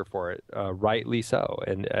Oscar for it, rightly so.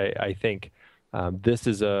 And I think this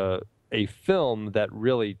is a film that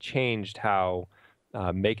really changed how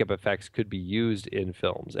makeup effects could be used in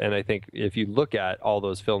films. And I think if you look at all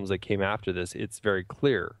those films that came after this, it's very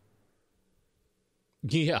clear.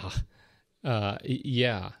 Yeah.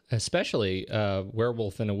 Especially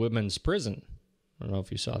Werewolf in a Women's Prison. I don't know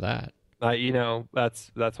if you saw that.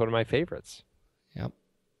 That's one of my favorites. Yep.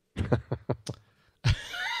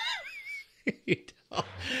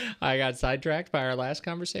 I got sidetracked by our last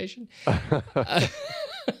conversation. I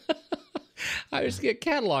just get a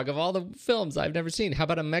catalog of all the films I've never seen. How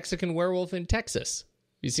about A Mexican Werewolf in Texas?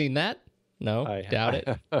 You seen that? No? Doubt it.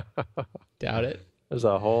 Doubt it. There's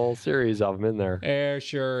a whole series of them in there. There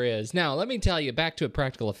sure is. Now, let me tell you, back to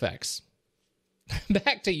practical effects.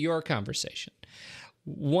 Back to your conversation.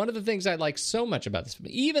 One of the things I like so much about this film,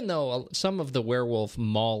 even though some of the werewolf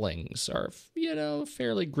maulings are,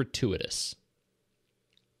 fairly gratuitous,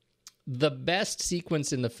 the best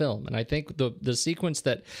sequence in the film, and I think the sequence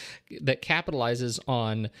that capitalizes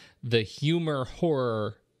on the humor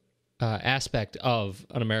horror aspect of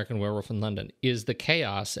An American Werewolf in London, is the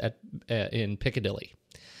chaos in Piccadilly.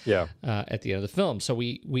 Yeah. At the end of the film, so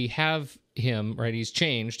we have him, right. He's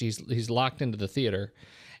changed. He's locked into the theater,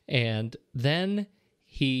 and then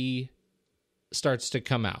he starts to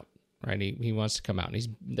come out. Right. He wants to come out,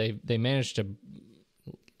 and they managed to,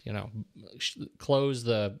 close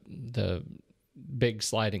the big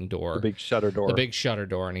sliding door, the big shutter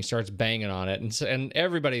door, and he starts banging on it, and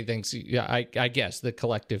everybody thinks, I guess the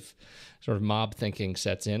collective sort of mob thinking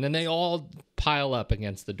sets in, and they all pile up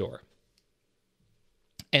against the door,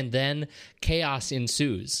 and then chaos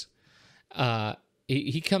ensues.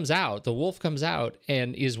 He comes out, the wolf comes out,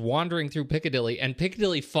 and is wandering through Piccadilly, and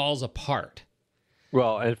Piccadilly falls apart.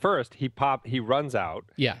 Well, at first he runs out.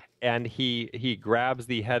 Yeah. And he grabs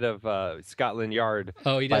the head of Scotland Yard.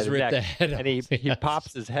 Oh, he does rip the head off. And he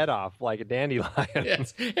pops his head off like a dandelion.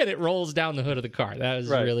 Yes, and it rolls down the hood of the car. That was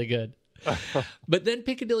really good. But then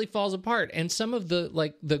Piccadilly falls apart, and some of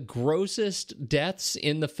the grossest deaths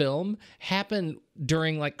in the film happen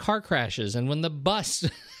during car crashes, and when the bus,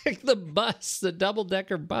 the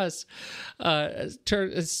double-decker bus,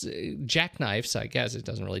 jackknifes. I guess it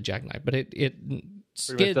doesn't really jackknife, but it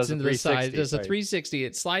skids into the side. Does a 360.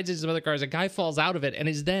 It slides into some other cars. A guy falls out of it and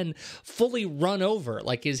is then fully run over.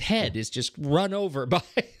 Like his head is just run over by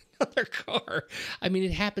another car. I mean,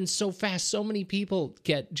 it happens so fast. So many people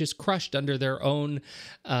get just crushed under their own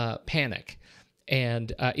panic,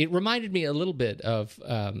 and it reminded me a little bit of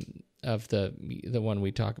the one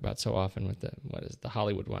we talk about so often with the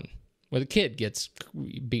Hollywood one, where the kid gets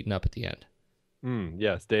beaten up at the end.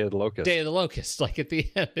 Yes, Day of the Locust. Day of the Locust. Like at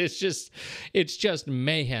the end, it's just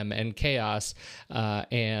mayhem and chaos,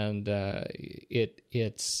 and it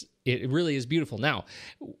really is beautiful. Now,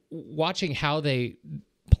 watching how they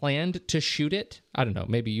planned to shoot it, I don't know.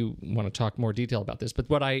 Maybe you want to talk more detail about this, but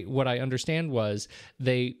what I understand was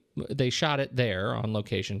they shot it there on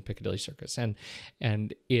location, Piccadilly Circus,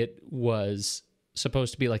 and it was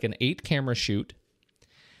supposed to be like an 8-camera shoot,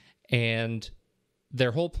 and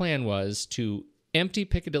their whole plan was to empty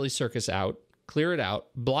Piccadilly Circus out, clear it out,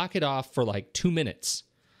 block it off for 2 minutes,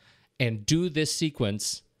 and do this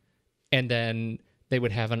sequence, and then They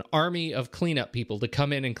would have an army of cleanup people to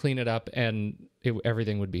come in and clean it up, and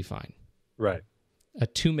everything would be fine. Right. A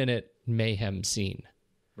 2-minute mayhem scene.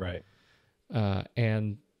 Right.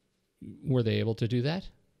 And were they able to do that?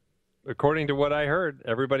 According to what I heard,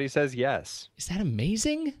 everybody says yes. Is that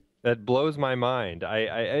amazing? That blows my mind.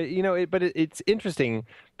 It's interesting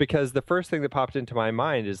because the first thing that popped into my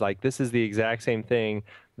mind is like, this is the exact same thing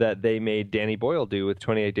that they made Danny Boyle do with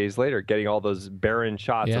 28 Days Later, getting all those barren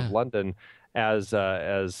shots of London as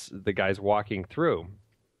the guys walking through.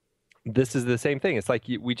 This is the same thing. It's like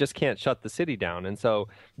we just can't shut the city down. And so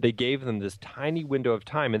they gave them this tiny window of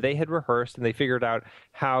time, and they had rehearsed and they figured out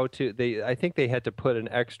how to. I think they had to put an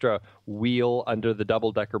extra wheel under the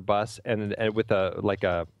double-decker bus, and with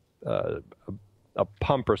a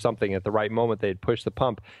pump or something at the right moment, they'd push the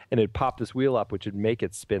pump and it'd pop this wheel up, which would make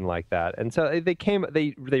it spin like that. And so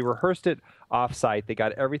they rehearsed it off-site. They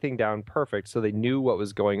got everything down perfect, so they knew what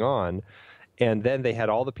was going on. And then they had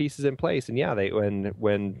all the pieces in place. And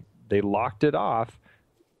when they locked it off,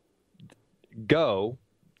 2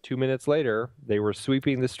 minutes later, they were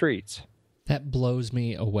sweeping the streets. That blows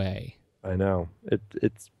me away. I know.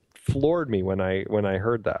 It's floored me when I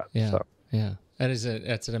heard that. Yeah. So. Yeah.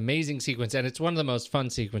 That's an amazing sequence, and it's one of the most fun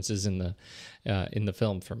sequences in the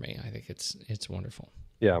film for me. I think it's wonderful.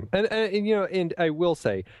 Yeah, and I will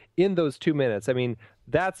say, in those 2 minutes, I mean,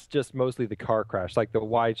 that's just mostly the car crash, like the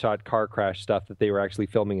wide shot car crash stuff that they were actually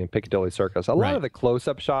filming in Piccadilly Circus. A lot of the close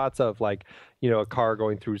up shots of like, a car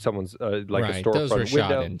going through someone's a storefront those were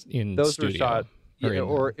window. Shot in those studio. were shot.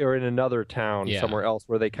 Or in another town somewhere else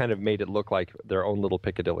where they kind of made it look like their own little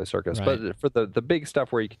Piccadilly Circus. Right. But for the big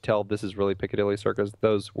stuff where you could tell this is really Piccadilly Circus,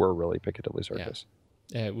 those were really Piccadilly Circus.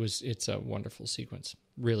 Yeah. It's a wonderful sequence.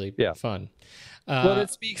 Really fun. Well,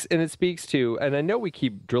 it speaks to, and I know we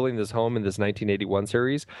keep drilling this home in this 1981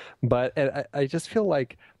 series, but I just feel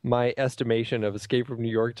like my estimation of Escape from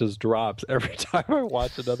New York just drops every time I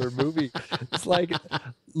watch another movie. It's like,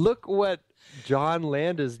 look what John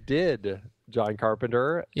Landis did, John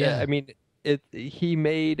Carpenter. Yeah. I mean, he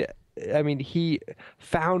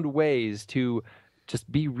found ways to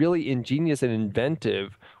just be really ingenious and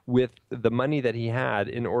inventive with the money that he had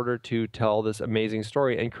in order to tell this amazing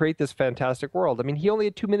story and create this fantastic world. I mean, he only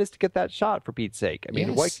had 2 minutes to get that shot, for Pete's sake. I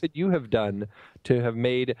mean, what could you have done to have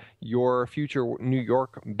made your future New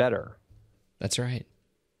York better? That's right.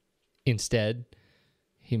 Instead,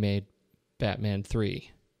 he made Batman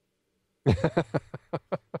 3.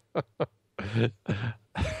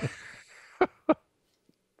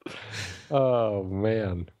 Oh,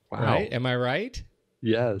 man. Wow. Right? Am I right?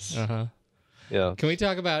 Yes. Uh-huh. Yeah. Can we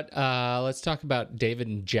talk about, let's talk about David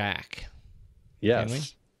and Jack. Yes. Can we?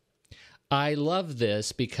 I love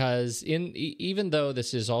this because even though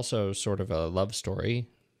this is also sort of a love story,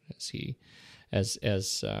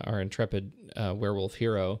 as our intrepid werewolf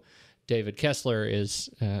hero, David Kessler is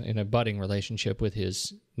in a budding relationship with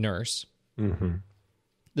his nurse. Mm-hmm.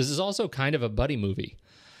 This is also kind of a buddy movie.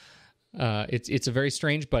 It's a very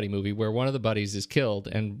strange buddy movie where one of the buddies is killed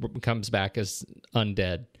and comes back as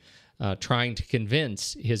undead, trying to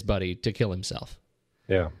convince his buddy to kill himself.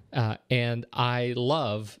 Yeah. And I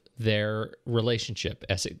love their relationship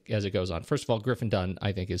as it goes on. First of all, Griffin Dunne,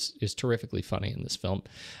 I think, is terrifically funny in this film,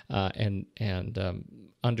 and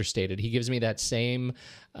understated. He gives me that same.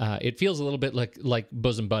 It feels a little bit like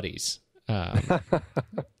bosom buddies.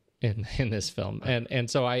 In this film, and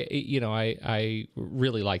so I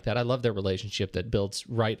really like that. I love their relationship that builds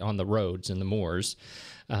right on the roads and the moors.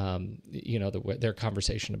 Their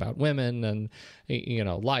conversation about women and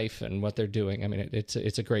life and what they're doing. I mean,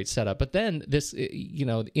 it's a great setup. But then this,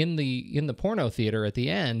 in the porno theater at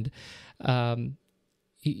the end,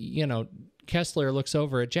 Kessler looks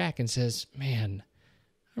over at Jack and says, "Man,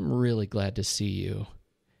 I'm really glad to see you."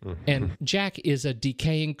 Mm-hmm. And Jack is a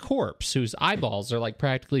decaying corpse whose eyeballs are like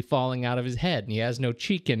practically falling out of his head, and he has no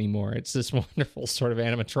cheek anymore. It's this wonderful sort of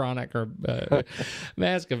animatronic or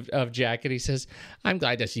mask of Jack, and he says, "I'm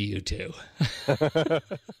glad to see you too."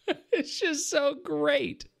 It's just so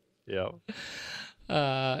great. Yeah.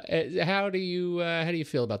 How do you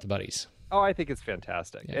feel about the buddies? Oh, I think it's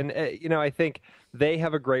fantastic. Yeah. And, I think they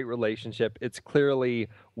have a great relationship. It's clearly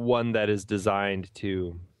one that is designed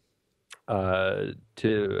to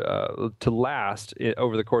last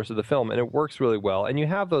over the course of the film, and it works really well. And you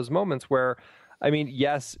have those moments where, I mean,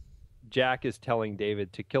 yes, Jack is telling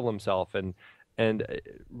David to kill himself and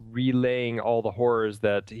relaying all the horrors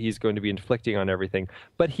that he's going to be inflicting on everything,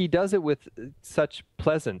 but he does it with such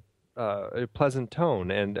pleasant a pleasant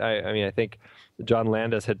tone. And I mean, I think John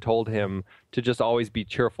Landis had told him to just always be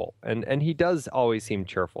cheerful, and he does always seem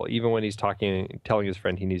cheerful, even when he's telling his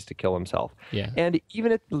friend he needs to kill himself. Yeah. And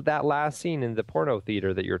even at that last scene in the porno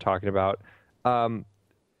theater that you're talking about,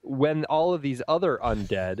 when all of these other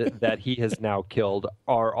undead that he has now killed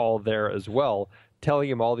are all there as well, telling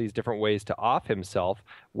him all these different ways to off himself,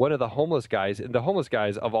 one of the homeless guys, and the homeless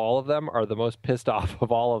guys of all of them are the most pissed off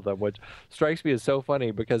of all of them, which strikes me as so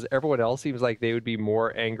funny because everyone else seems like they would be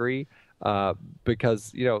more angry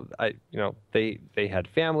because they had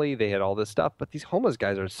family, they had all this stuff, but these homeless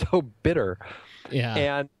guys are so bitter.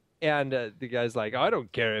 Yeah. And the guy's like, I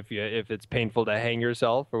don't care if it's painful to hang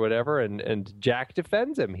yourself or whatever. And Jack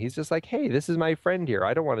defends him. He's just like, hey, this is my friend here.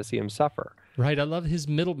 I don't want to see him suffer. Right. I love his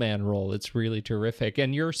middleman role. It's really terrific.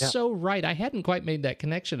 And you're so right. I hadn't quite made that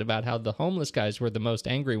connection about how the homeless guys were the most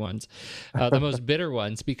angry ones, the most bitter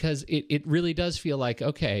ones, because it really does feel like,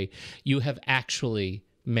 okay, you have actually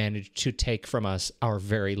managed to take from us our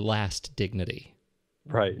very last dignity.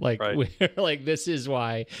 Right. We're like, this is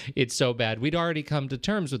why it's so bad. We'd already come to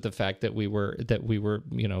terms with the fact that we were,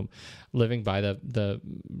 living by the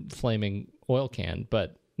flaming oil can,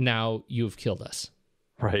 but now you've killed us.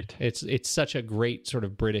 Right. It's such a great sort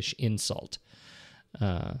of British insult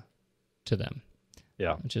to them.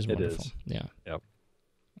 Yeah. Which is wonderful. It is. Yeah.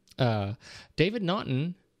 Yep. David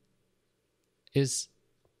Naughton he's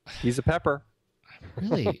a pepper.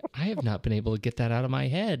 Really, I have not been able to get that out of my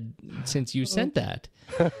head since you sent that.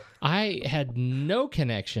 I had no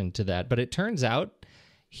connection to that, but it turns out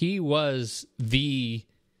he was the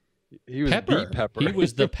pepper. The pepper. He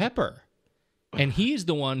was the pepper. And he's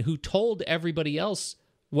the one who told everybody else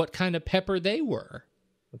what kind of pepper they were.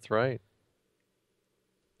 That's right.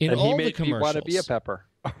 In all the commercials. He want to be a pepper.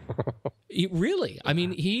 Really? I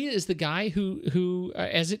mean, he is the guy who,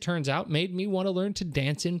 as it turns out, made me want to learn to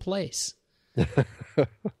dance in place.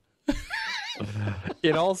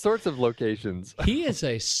 In all sorts of locations. He is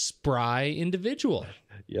a spry individual.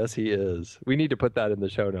 Yes, he is. We need to put that in the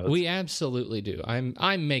show notes. We absolutely do.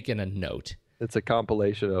 I'm making a note. It's a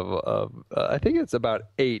compilation of I think it's about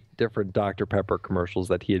 8 different Dr. Pepper commercials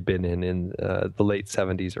that he had been in the late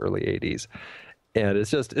 70s, early 80s. And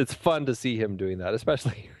it's fun to see him doing that,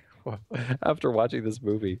 especially after watching this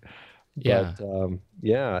movie. Yeah. But,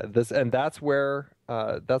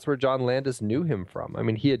 that's where John Landis knew him from. I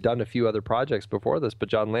mean, he had done a few other projects before this, but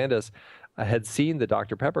John Landis had seen the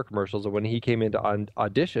Dr. Pepper commercials, and when he came into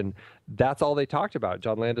audition, that's all they talked about.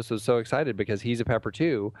 John Landis was so excited because he's a pepper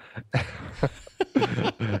too.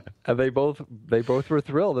 And they both were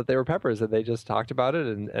thrilled that they were peppers, and they just talked about it,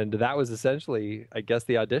 and that was essentially, I guess,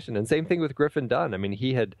 the audition. And same thing with Griffin Dunne. I mean,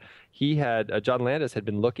 John Landis had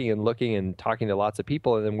been looking and talking to lots of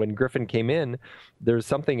people, and then when Griffin came in, there's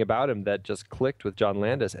something about him that just clicked with John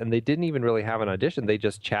Landis, and they didn't even really have an audition. They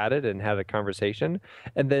just chatted and had a conversation,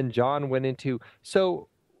 and then John went into, so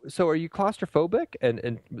are you claustrophobic?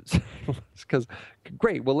 And because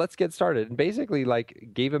great, well, let's get started. And basically,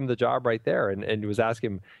 gave him the job right there, and was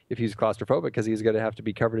asking him if he's claustrophobic because he's going to have to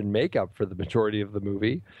be covered in makeup for the majority of the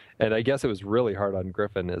movie. And I guess it was really hard on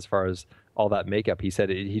Griffin as far as all that makeup. He said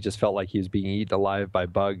he just felt like he was being eaten alive by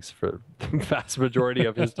bugs for the vast majority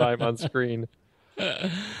of his time on screen.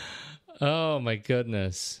 Oh my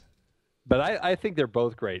goodness. But I think they're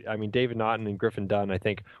both great. I mean, David Naughton and Griffin Dunne, I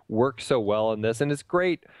think, work so well in this. And it's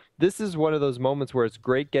great. This is one of those moments where it's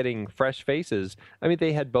great getting fresh faces. I mean,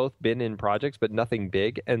 they had both been in projects, but nothing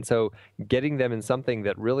big. And so getting them in something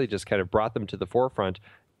that really just kind of brought them to the forefront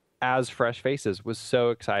as fresh faces was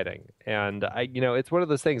so exciting. And it's one of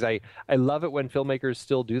those things. I love it when filmmakers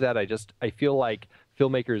still do that. I feel like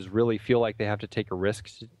filmmakers really feel like they have to take a risk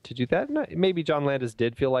to do that. And maybe John Landis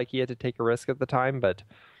did feel like he had to take a risk at the time, but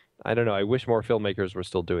I don't know. I wish more filmmakers were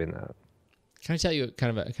still doing that. Can I tell you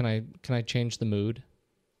can I change the mood?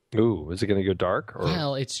 Ooh, is it going to go dark? Or?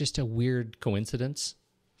 Well, it's just a weird coincidence.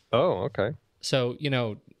 Oh, okay. So,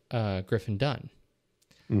 Griffin Dunne.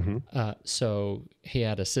 Mm-hmm. So he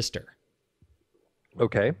had a sister.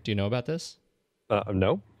 Okay. Do you know about this?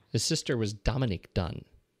 No. His sister was Dominique Dunne.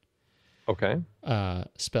 Okay.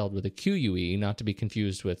 Spelled with a Q-U-E, not to be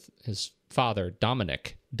confused with his father,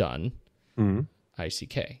 Dominic Dunne. Mm-hmm.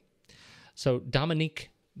 I-C-K. So Dominique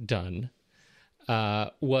Dunne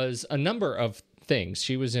was a number of things.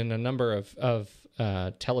 She was in a number of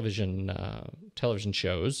television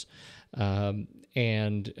shows,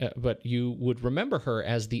 but you would remember her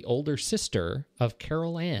as the older sister of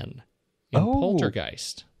Carol Ann in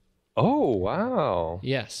Poltergeist. Oh, wow.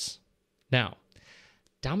 Yes. Now,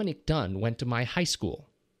 Dominique Dunne went to my high school,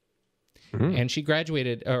 and she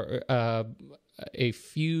graduated a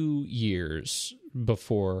few years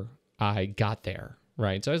before I got there,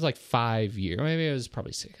 right? So I was like 5 years, maybe it was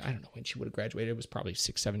probably 6. I don't know when she would have graduated. It was probably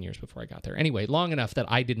 6, 7 years before I got there. Anyway, long enough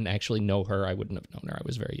that I didn't actually know her. I wouldn't have known her. I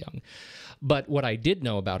was very young. But what I did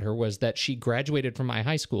know about her was that she graduated from my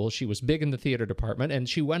high school. She was big in the theater department, and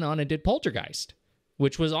she went on and did Poltergeist,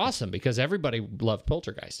 which was awesome because everybody loved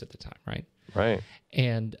Poltergeist at the time, right? Right.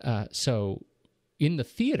 And so in the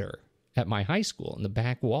theater at my high school, in the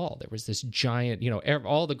back wall, there was this giant,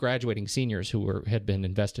 all the graduating seniors who had been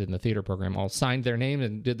invested in the theater program all signed their name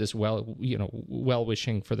and did this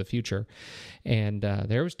well-wishing for the future. And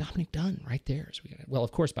there was Dominic Dunne right there. Well,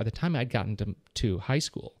 of course, by the time I'd gotten to high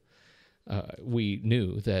school, we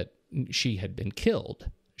knew that she had been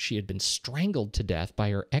killed. She had been strangled to death by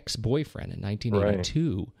her ex-boyfriend in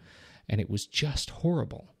 1982, right. And it was just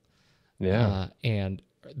horrible. Yeah. And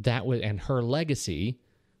her legacy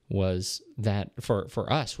was that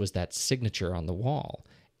for us was that signature on the wall.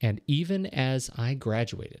 And even as I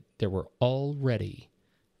graduated, there were already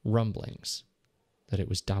rumblings that it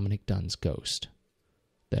was Dominic Dunne's ghost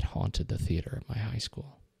that haunted the theater at my high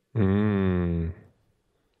school. Mm.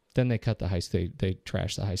 Then they cut the they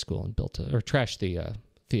trashed the high school and trashed the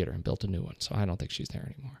theater and built a new one. So I don't think she's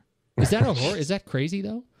there anymore. Is that a horror? Is that crazy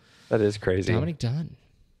though? That is crazy. Dominic Dunne.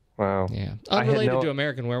 Wow. Yeah. Unrelated to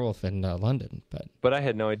American Werewolf in London, but I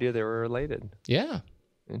had no idea they were related. Yeah.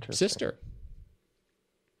 Interesting. Sister.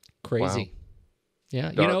 Crazy. Wow.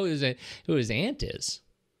 Yeah. Dark. Who his aunt is?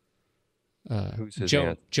 Who's his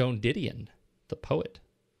aunt? Joan Didion, the poet.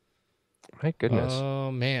 My goodness.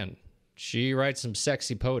 Oh man, she writes some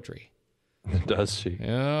sexy poetry. Does she?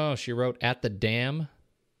 Oh, she wrote "At the Dam,"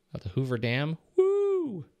 at the Hoover Dam.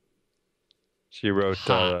 Woo! She wrote,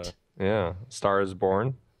 "Star Is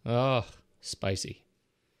Born." Oh, spicy.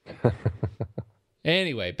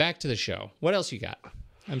 Anyway, back to the show. What else you got?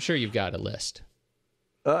 I'm sure you've got a list.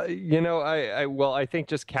 I think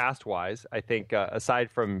just cast-wise, I think aside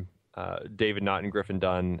from David Naughton, Griffin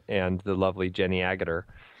Dunne, and the lovely Jenny Agutter,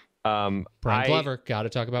 Brian Glover. Got to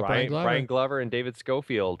talk about Brian Glover. Brian Glover and David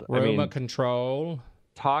Schofield. Roma Control.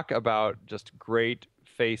 Talk about just great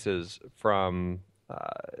faces from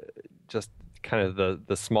just kind of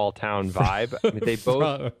the small town vibe. I mean, they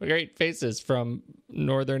both great faces from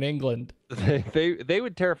Northern England. They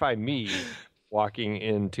would terrify me walking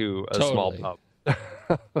into a small pub.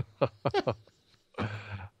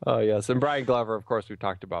 Oh yes, and Brian Glover, of course, we've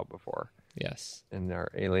talked about before. Yes, in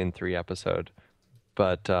our Alien 3 episode.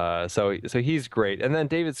 But so he's great, and then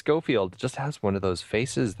David Schofield just has one of those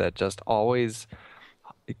faces that just always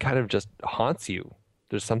kind of just haunts you.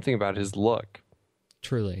 There's something about his look.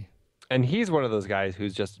 Truly. And he's one of those guys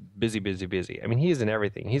who's just busy. I mean, he's in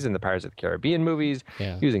everything. He's in the Pirates of the Caribbean movies.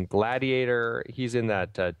 Yeah. He was in Gladiator. He's in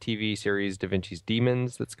that TV series Da Vinci's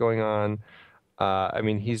Demons that's going on. I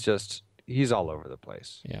mean, he's all over the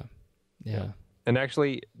place. Yeah. And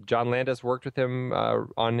actually, John Landis worked with him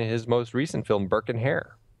on his most recent film, Burke and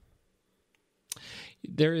Hare.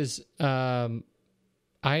 There is there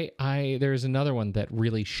is another one that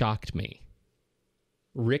really shocked me.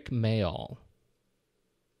 Rick Mayall.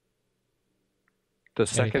 The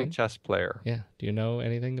second chess player. Yeah. Do you know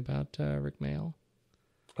anything about Rick Mayall?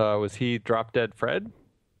 Was he Drop Dead Fred?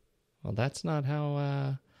 Well, that's not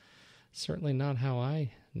how, certainly not how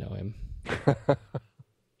I know him.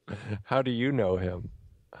 How do you know him?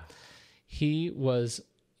 He was,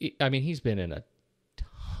 I mean, he's been in a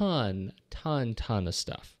ton of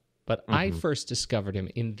stuff. But I first discovered him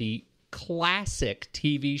in the classic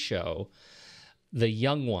TV show, The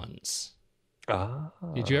Young Ones. Ah.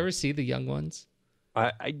 Did you ever see The Young Ones?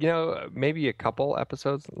 Maybe a couple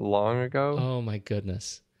episodes long ago. Oh my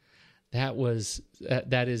goodness, that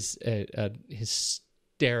is a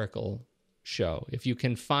hysterical show. If you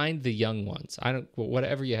can find The Young Ones,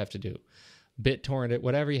 whatever you have to do, BitTorrent it,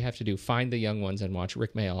 whatever you have to do, find The Young Ones and watch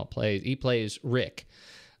Rick Mayall play. He plays Rick,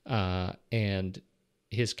 and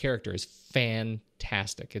his character is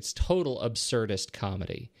fantastic. It's total absurdist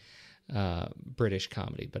comedy, British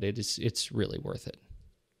comedy, but it's really worth it.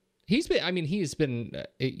 He's been acting since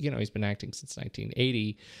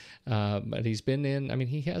 1980, but he's been in,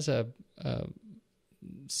 he has a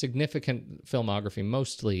significant filmography,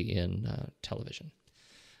 mostly in television.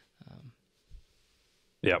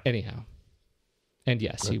 Anyhow. And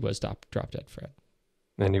yes, he was Drop Dead Fred.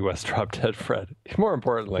 And he was Drop Dead Fred. More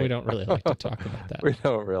importantly. We don't really like to talk about that. We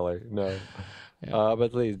don't really, no. Yeah.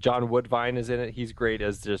 But please, John Woodvine is in it. He's great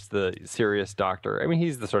as just the serious doctor. I mean,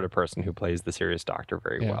 he's the sort of person who plays the serious doctor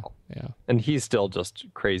very well. Yeah. And he's still just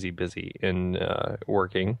crazy busy in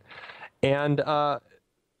working. And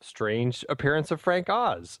strange appearance of Frank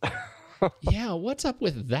Oz. Yeah, what's up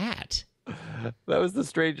with that? That was the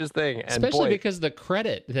strangest thing. And especially because the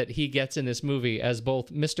credit that he gets in this movie as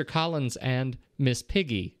both Mr. Collins and Miss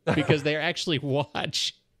Piggy, because they actually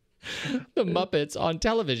watch the Muppets on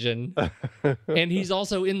television, and he's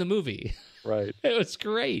also in the movie. Right. It was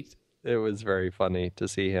great. It was very funny to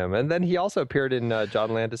see him. And then he also appeared in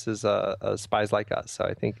John Landis's Spies Like Us, so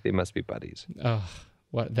I think they must be buddies. Oh,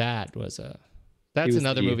 that's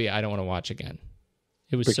another movie I don't want to watch again.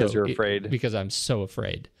 It was because you're afraid? Because I'm so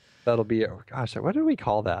afraid. That'll be, oh gosh, what did we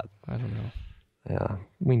call that? I don't know. Yeah,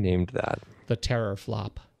 we named that. The terror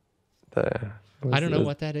flop. I don't know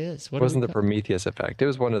what that is. It wasn't the Prometheus effect. It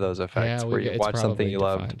was one of those effects where you watch something you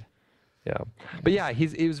loved. Yeah. But yeah,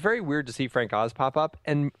 it was very weird to see Frank Oz pop up.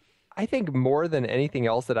 And I think more than anything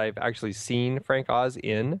else that I've actually seen Frank Oz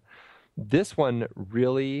in, this one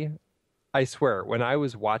really, I swear, when I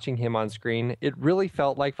was watching him on screen, it really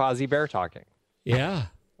felt like Fozzie Bear talking. Yeah.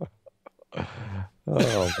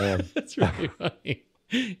 Oh, man. That's really funny.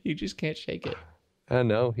 You just can't shake it.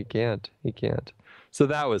 No, he can't. He can't. So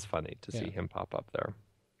that was funny to see him pop up there.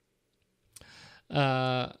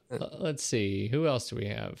 Let's see. Who else do we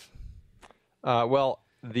have? Well,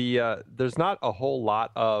 there's not a whole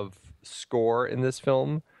lot of score in this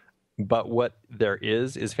film, but what there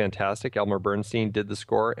is fantastic. Elmer Bernstein did the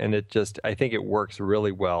score, and I think it works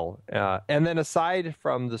really well. And then aside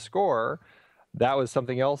from the score, that was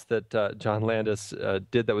something else that John Landis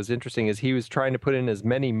did that was interesting, is he was trying to put in as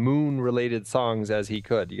many Moon-related songs as he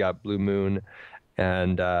could. You got Blue Moon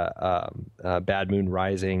and Bad Moon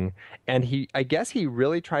Rising. And I guess he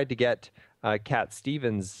really tried to get Cat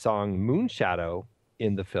Stevens' song Moonshadow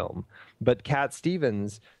in the film. But Cat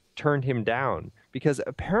Stevens turned him down because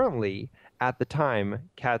apparently at the time,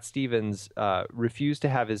 Cat Stevens refused to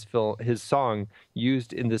have his song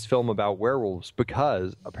used in this film about werewolves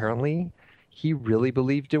because apparently he really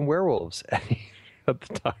believed in werewolves at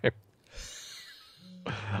the time.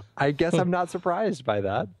 I guess I'm not surprised by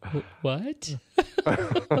that. What?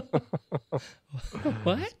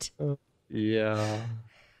 What? Yeah.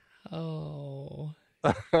 Oh.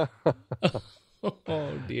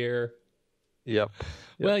 Oh, dear. Yep.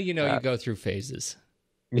 Well, you go through phases.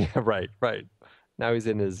 Yeah, right. Now he's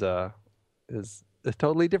in his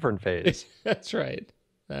totally different phase. That's right.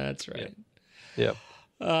 Yep.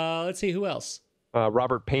 Let's see, who else?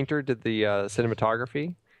 Robert Painter did the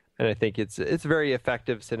cinematography, and I think it's very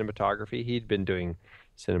effective cinematography. He'd been doing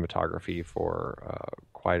cinematography for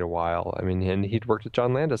quite a while. I mean, and he'd worked with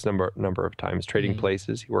John Landis number of times. Trading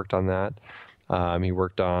Places, he worked on that. He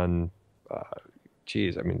worked on,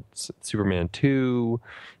 Superman 2.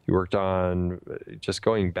 He worked on, just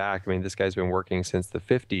going back, this guy's been working since the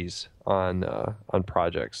 50s on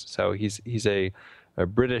projects. So he's a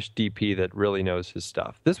British DP that really knows his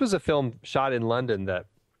stuff. This was a film shot in London that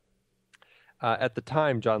at the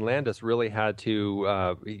time John Landis really had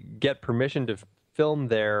to get permission to film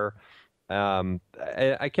there. I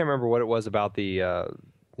can't remember what it was about the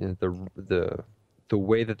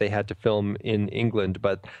way that they had to film in England,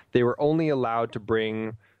 but they were only allowed to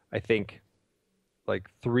bring, I think, like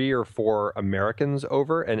 3 or 4 Americans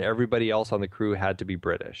over, and everybody else on the crew had to be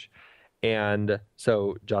British. And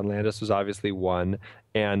so John Landis was obviously one,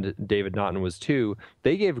 and David Naughton was 2.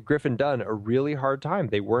 They gave Griffin Dunne a really hard time.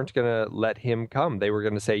 They weren't going to let him come. They were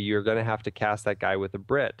going to say, you're going to have to cast that guy with a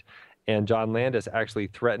Brit. And John Landis actually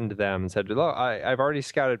threatened them and said, look, I've already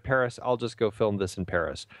scouted Paris. I'll just go film this in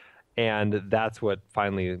Paris. And that's what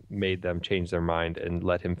finally made them change their mind and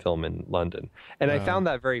let him film in London. And I found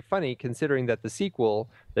that very funny, considering that the sequel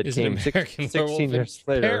that came 16 years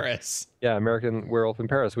later, Paris. Yeah, American Werewolf in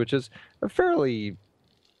Paris, which is a fairly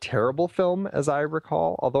terrible film, as I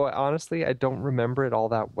recall. Although, honestly, I don't remember it all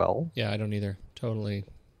that well. Yeah, I don't either. Totally.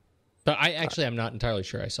 But I'm not entirely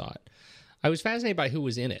sure I saw it. I was fascinated by who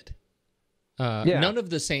was in it. None of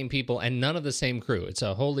the same people and none of the same crew. It's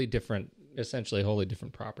essentially a wholly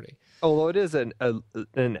different property. Although it is an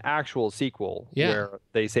actual sequel where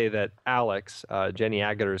they say that Alex, Jenny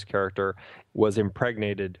Agutter's character, was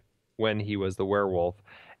impregnated when he was the werewolf,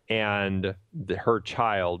 and her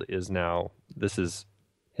child is now, this is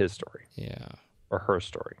his story. Yeah. Or her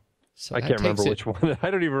story. So I can't remember which one. I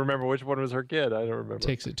don't even remember which one was her kid. I don't remember.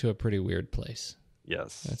 Takes it to a pretty weird place.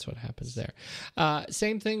 Yes. That's what happens there.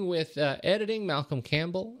 Same thing with editing. Malcolm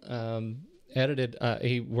Campbell edited.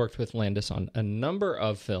 He worked with Landis on a number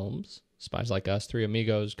of films. Spies Like Us, Three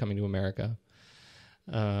Amigos, Coming to America,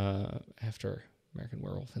 after American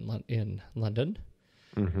Werewolf in London.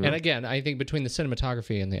 Mm-hmm. And again, I think between the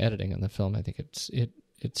cinematography and the editing on the film, I think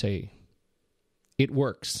it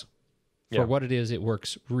works. For what it is, it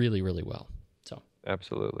works really, really well. So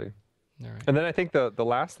absolutely. All right. And then I think the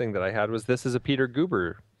last thing that I had was this is a Peter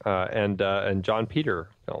Guber and John Peter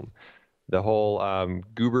film. The whole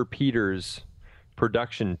Guber Peters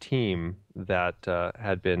production team that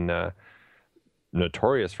had been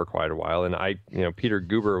notorious for quite a while. And Peter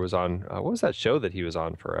Guber was on what was that show that he was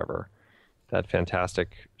on forever? That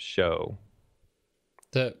fantastic show.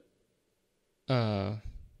 I'm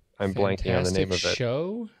blanking on the name of it.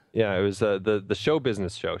 Show? Yeah, it was the show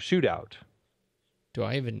business show, Shootout. Do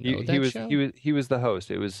I even know that show? He was the host.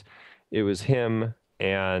 It was him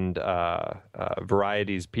and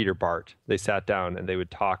Variety's Peter Bart. They sat down and they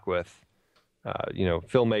would talk with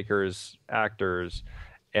filmmakers, actors,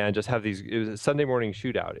 and just have these. It was a Sunday morning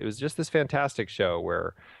Shootout. It was just this fantastic show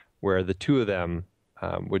where the two of them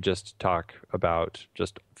would just talk about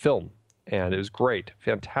just film, and it was great,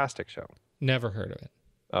 fantastic show. Never heard of it.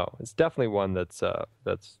 Oh, it's definitely one that's I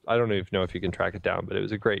don't even know if you can track it down, but it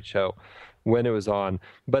was a great show when it was on.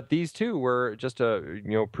 But these two were just a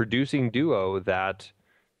producing duo that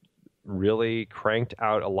really cranked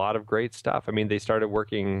out a lot of great stuff. I mean, they started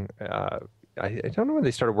working. I don't know when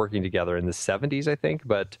they started working together, in the 70s, I think,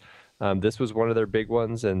 but this was one of their big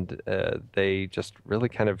ones, and they just really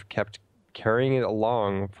kind of kept carrying it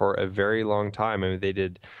along for a very long time. I mean, they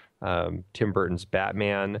did Tim Burton's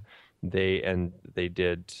Batman. They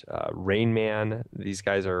did Rain Man. These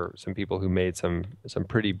guys are some people who made some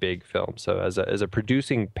pretty big films. So as a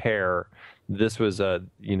producing pair, this was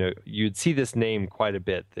you'd see this name quite a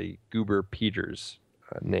bit, the Guber Peters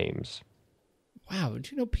names. Wow, do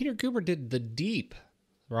you know Peter Guber did The Deep,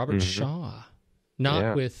 Robert Shaw,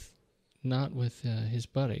 not with his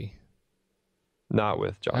buddy, not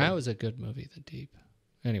with John. That was a good movie, The Deep.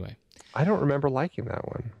 Anyway, I don't remember liking that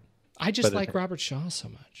one. I just like Robert Shaw so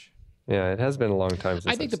much. Yeah, it has been a long time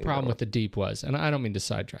since I think the problem with The Deep was, and I don't mean to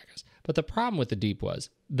sidetrack us, but the problem with The Deep was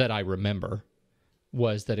that I remember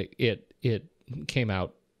was that it came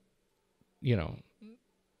out, it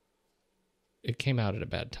came out at a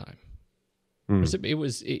bad time. It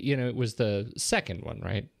was the second one,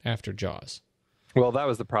 right after Jaws. Well, that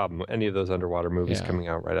was the problem. Any of those underwater movies coming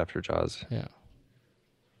out right after Jaws. Yeah.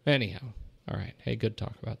 Anyhow, all right. Hey, good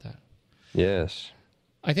talk about that. Yes.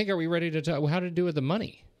 I think, are we ready to talk? How to do with the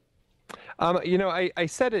money? I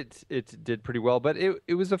said it did pretty well, but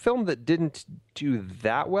it was a film that didn't do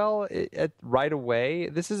that well right away.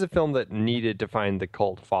 This is a film that needed to find the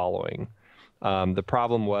cult following. The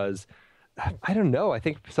problem was, I don't know. I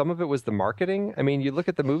think some of it was the marketing. I mean, you look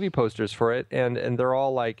at the movie posters for it, and they're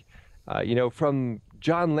all like, from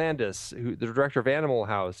John Landis, the director of Animal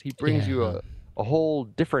House, he brings you a whole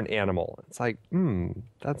different animal. It's like,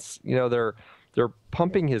 that's they're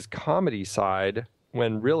pumping his comedy side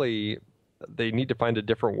when really they need to find a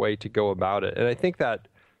different way to go about it. And I think that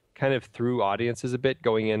kind of threw audiences a bit,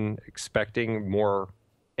 going in expecting more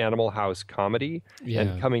Animal House comedy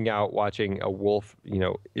and coming out watching a wolf,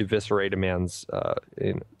 eviscerate a man's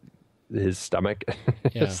in his stomach.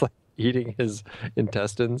 It's like eating his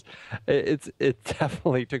intestines. It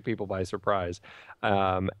definitely took people by surprise.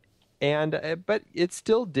 But it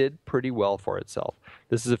still did pretty well for itself.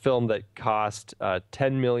 This is a film that cost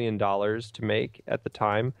 $10 million to make at the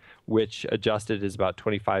time, which adjusted is about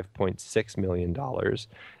 $25.6 million.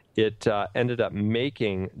 It ended up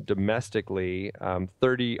making domestically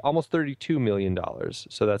almost $32 million.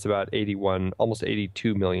 So that's about almost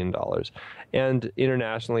 $82 million. And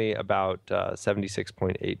internationally, about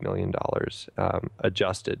 $76.8 million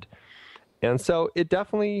adjusted. And so it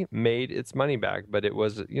definitely made its money back, but it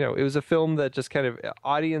was a film that just kind of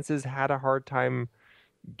audiences had a hard time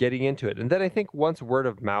getting into it. And then I think once word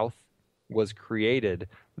of mouth was created,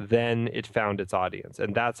 then it found its audience,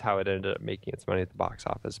 and that's how it ended up making its money at the box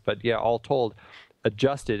office. But yeah, all told,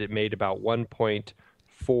 adjusted, it made about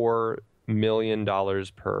 $1.4 million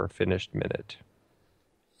per finished minute.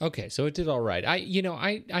 Okay, so it did all right.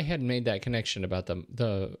 I hadn't made that connection about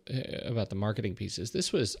the marketing pieces.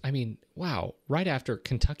 This was, wow, right after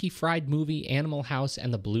Kentucky Fried Movie, Animal House,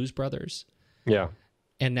 and the Blues Brothers. Yeah.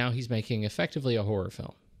 And now he's making effectively a horror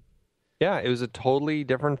film. Yeah, it was a totally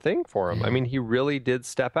different thing for him. Yeah. I mean, he really did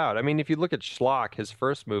step out. I mean, if you look at Schlock, his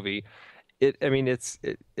first movie, it's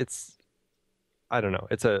I don't know.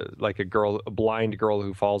 It's a blind girl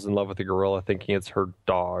who falls in love with a gorilla thinking it's her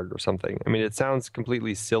dog or something. I mean, it sounds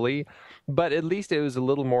completely silly, but at least it was a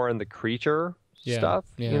little more in the creature stuff,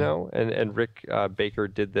 and Rick Baker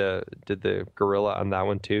did the gorilla on that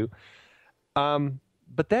one too.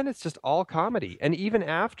 But then it's just all comedy. And even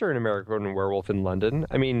after An American Werewolf in London,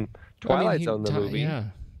 I mean, Twilight Zone, the movie. Yeah.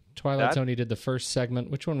 Twilight Zone, he did the first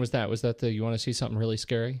segment. Which one was that? Was that the You Want to See Something Really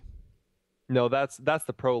Scary? No, that's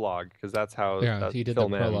the prologue, because that's how he did the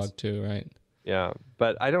prologue too, right? Yeah,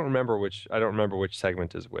 but I don't remember which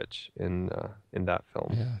segment is which in that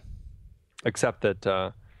film. Yeah. Except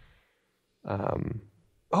that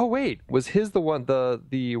oh wait, was his the one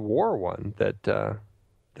the war one that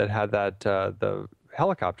had that the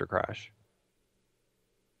helicopter crash?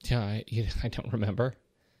 Yeah, I don't remember.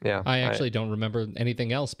 Yeah. I actually don't remember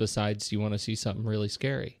anything else besides you want to see something really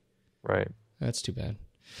scary. Right. That's too bad.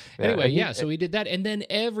 Yeah, Anyway, so we did that, and then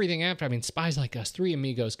everything after. I mean, Spies Like Us, Three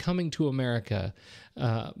Amigos, Coming to America,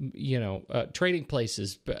 Trading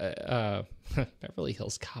Places, Beverly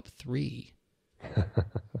Hills Cop 3.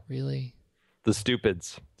 Really? The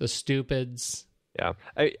Stupids. Yeah.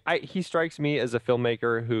 He strikes me as a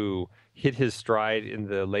filmmaker who hit his stride in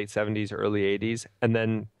the late 70s, early 80s, and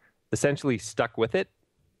then essentially stuck with it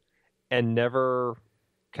and never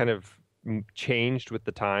kind of changed with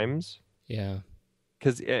the times. Yeah.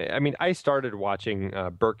 Because, I mean, I started watching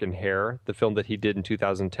Burke and Hare, the film that he did in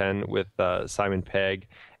 2010 with Simon Pegg,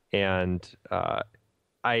 and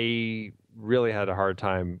I really had a hard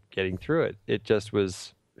time getting through it. It just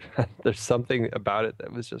was, there's something about it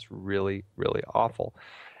that was just really, really awful.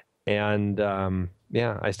 And,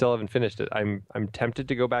 I still haven't finished it. I'm tempted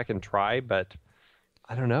to go back and try, but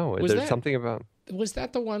I don't know. There's something about... Was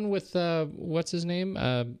that the one with, what's his name?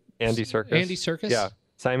 Andy Serkis. Andy Serkis? Yeah.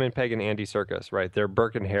 Simon Pegg and Andy Serkis, right? They're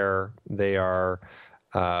Burke and Hare. They are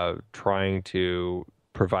trying to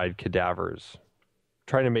provide cadavers,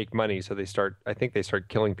 trying to make money. So they start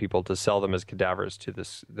killing people to sell them as cadavers to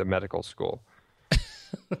the medical school.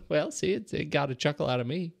 Well, see, it got a chuckle out of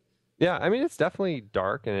me. Yeah, I mean, it's definitely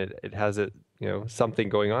dark and it has something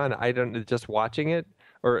going on. Just watching it,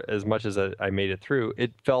 or as much as I made it through,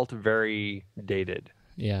 it felt very dated.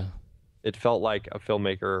 Yeah. It felt like a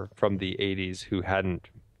filmmaker from the 80s who hadn't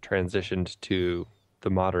transitioned to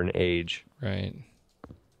the modern age. Right.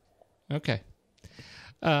 Okay.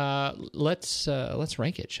 Let's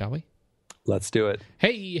rank it, shall we? Let's do it.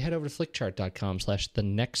 Hey, head over to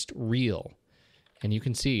flickchart.com/thenextreel, and you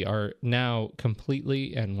can see our now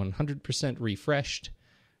completely and 100% refreshed,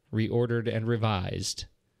 reordered, and revised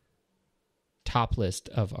top list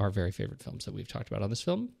of our very favorite films that we've talked about on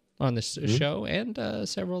this show, and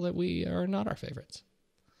several that we are not our favorites.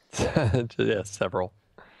 Yes, several.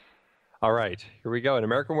 All right, here we go. An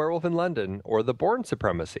American Werewolf in London or The Bourne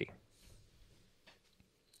Supremacy.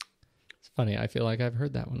 It's funny. I feel like I've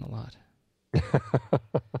heard that one a lot.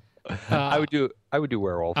 I would do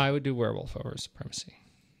Werewolf. I would do Werewolf over Supremacy.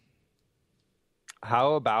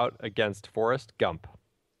 How about against Forrest Gump?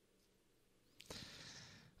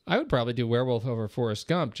 I would probably do Werewolf over Forrest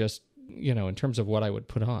Gump, just in terms of what I would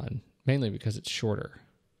put on, mainly because it's shorter.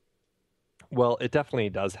 Well, it definitely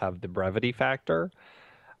does have the brevity factor.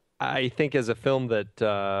 I think as a film that,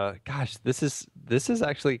 this is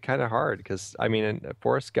actually kind of hard because in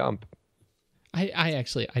Forrest Gump. I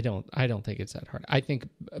don't think it's that hard. I think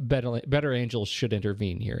Better Angels should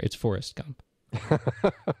intervene here. It's Forrest Gump.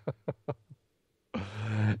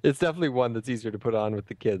 It's definitely one that's easier to put on with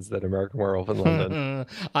the kids than American Werewolf in London.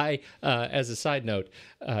 As a side note,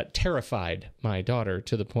 terrified my daughter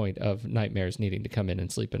to the point of nightmares needing to come in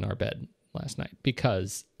and sleep in our bed last night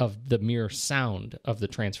because of the mere sound of the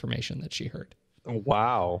transformation that she heard.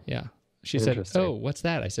 Wow. Yeah. She said, "Oh, what's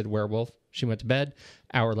that?" I said, "Werewolf." She went to bed.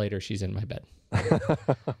 Hour later, she's in my bed.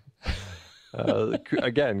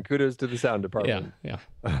 Again, kudos to the sound department. Yeah.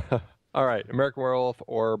 All right, American Werewolf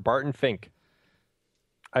or Barton Fink?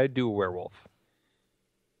 I'd do a Werewolf.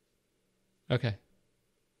 Okay.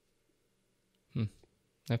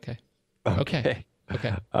 Okay.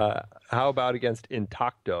 How about against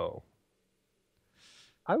Intacto?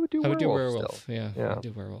 I would do Werewolf. Still. Yeah. I would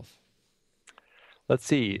do Werewolf. Let's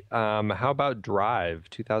see. How about Drive,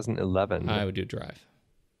 2011? I would do Drive.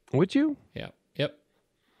 Would you? Yeah. Yep.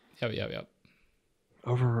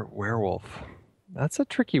 Over Werewolf. That's a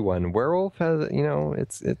tricky one. Werewolf has,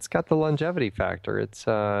 it's got the longevity factor. It's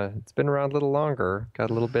been around a little longer.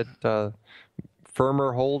 Got a little bit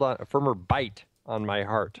firmer bite on my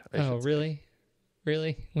heart. Oh, really?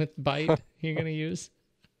 Really? With bite you're going to use?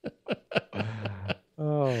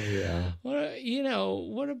 Oh, yeah.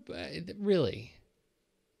 Really?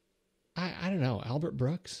 I don't know. Albert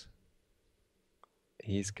Brooks?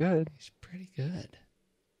 He's good. He's pretty good.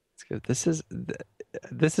 It's good. This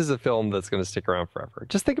is a film that's going to stick around forever.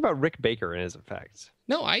 Just think about Rick Baker and his effects.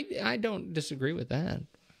 No, I don't disagree with that.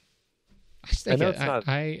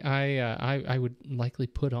 I would likely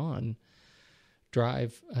put on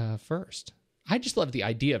Drive first. I just love the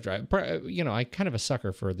idea of Drive. I kind of a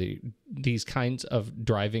sucker for these kinds of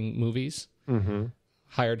driving movies. Mm-hmm.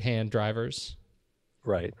 Hired hand drivers.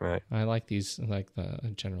 Right. I like these. I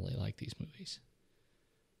generally like these movies.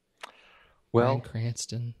 Well, Bryan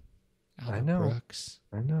Cranston, Albert I know. Brooks.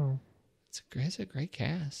 I know. It's a great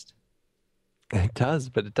cast. It does,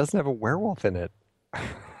 but it doesn't have a werewolf in it.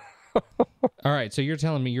 All right, so you're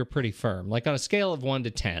telling me you're pretty firm. Like on a scale of 1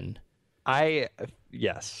 to 10.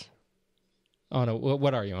 Yes.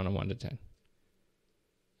 What are you on a 1 to 10?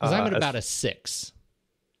 Because I'm at about a 6.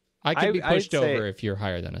 I could be pushed over if you're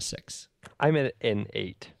higher than a 6. I'm at an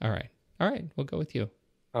 8. All right, we'll go with you.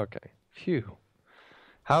 Okay. Phew.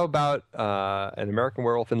 How about An American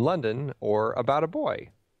Werewolf in London, or About a Boy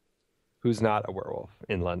who's not a werewolf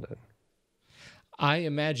in London? I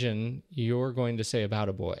imagine you're going to say About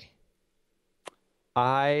a Boy.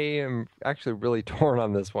 I am actually really torn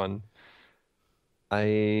on this one. I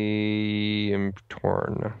am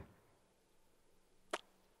torn.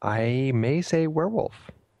 I may say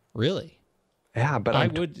werewolf. Really? Yeah, but I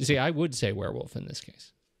would say werewolf in this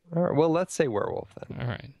case. All right, well, let's say werewolf then. All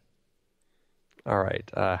right. All right.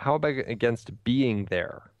 How about against Being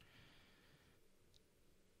There?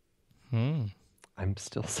 I'm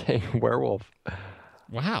still saying werewolf.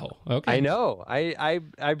 Wow. Okay. I know.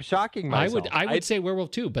 I'm shocking myself. I would say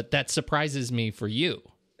werewolf too, but that surprises me for you.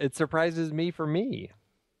 It surprises me for me.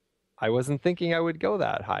 I wasn't thinking I would go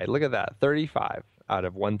that high. Look at that. 35 out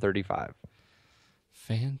of 135.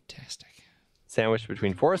 Fantastic. Sandwiched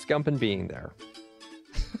between Forrest Gump and Being There.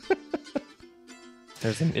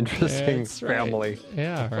 There's an interesting family. Right.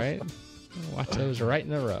 Yeah, right. Watch those right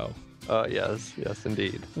in a row. Yes,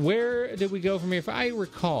 indeed. Where did we go from here? If I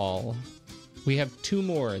recall, we have 2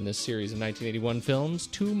 more in this series of 1981 films.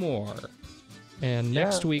 2 more. And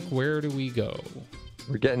next week, where do we go?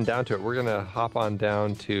 We're getting down to it. We're going to hop on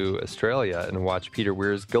down to Australia and watch Peter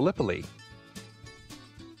Weir's Gallipoli.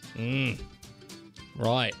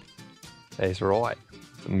 Right. That's right.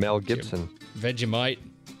 Mel Gibson. Vegemite.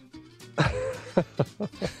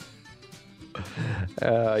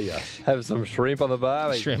 Yes. Have some shrimp on the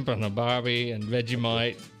barbie. Shrimp on the barbie and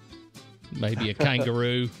Vegemite. Maybe a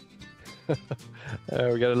kangaroo.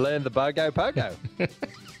 We're going to land the Bogo Pogo.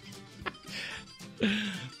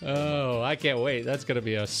 Oh, I can't wait. That's going to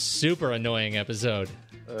be a super annoying episode.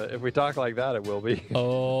 If we talk like that, it will be.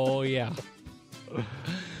 Oh, yeah.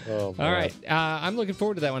 Oh, all right. I'm looking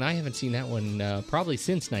forward to that one. I haven't seen that one probably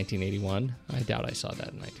since 1981. I doubt I saw that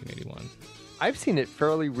in 1981. I've seen it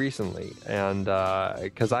fairly recently, and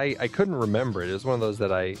because I couldn't remember it. It was one of those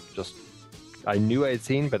that I knew I had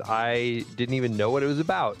seen, but I didn't even know what it was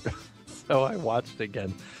about. So I watched it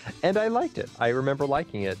again, and I liked it. I remember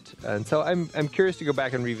liking it, and so I'm curious to go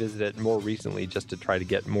back and revisit it more recently, just to try to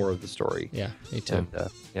get more of the story. Yeah, me too.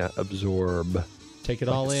 And, absorb. Take it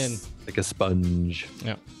all in. Like a sponge.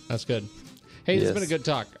 Yeah, that's good. Hey, this has been a good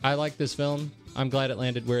talk. I like this film. I'm glad it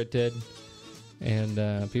landed where it did,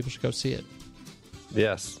 and people should go see it.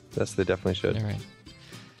 Yes, they definitely should. All right.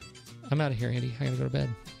 I'm out of here, Andy. I gotta go to bed.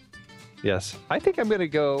 Yes. I think I'm going to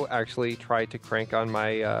go actually try to crank on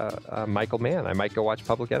my Michael Mann. I might go watch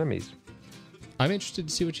Public Enemies. I'm interested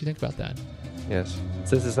to see what you think about that. Yes.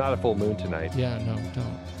 Since it's not a full moon tonight. Yeah, no,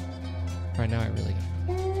 don't. Right now, I really gotta go.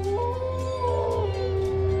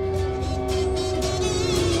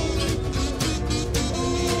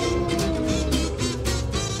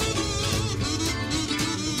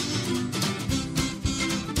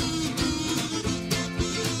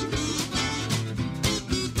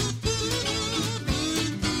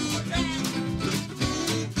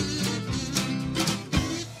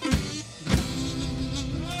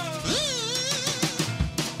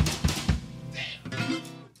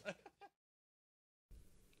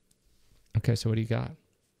 Okay, so what do you got?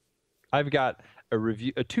 I've got a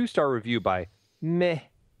 2-star review by Meh.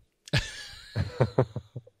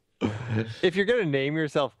 If you're going to name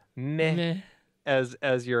yourself Meh as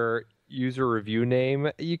your user review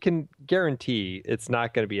name, you can guarantee it's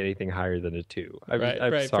not going to be anything higher than a 2.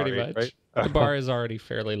 Right, sorry, pretty much. Right? The bar is already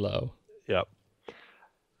fairly low. Yep.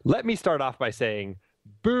 Let me start off by saying,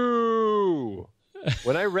 boo!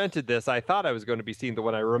 When I rented this, I thought I was going to be seeing the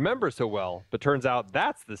one I remember so well, but turns out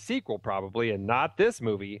that's the sequel probably, and not this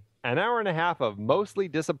movie. An hour and a half of mostly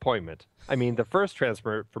disappointment. I mean, the first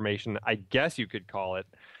transformation, I guess you could call it,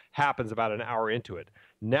 happens about an hour into it.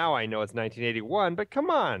 Now I know it's 1981, but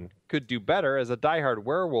come on, could do better. As a diehard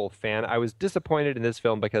werewolf fan, I was disappointed in this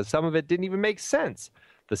film because some of it didn't even make sense.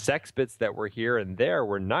 The sex bits that were here and there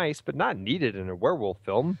were nice, but not needed in a werewolf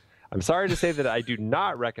film. I'm sorry to say that I do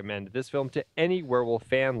not recommend this film to any werewolf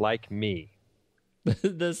fan like me.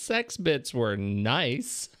 The sex bits were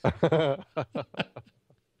nice. I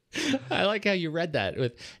like how you read that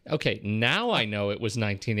with, okay, now I know it was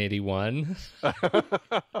 1981.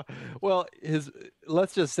 Well,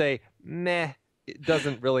 let's just say, meh, it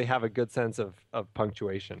doesn't really have a good sense of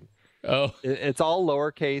punctuation. Oh. It's all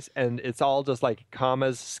lowercase, and it's all just like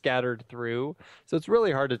commas scattered through. So it's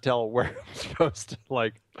really hard to tell where I'm supposed to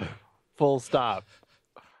like full stop.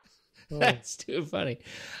 That's too funny.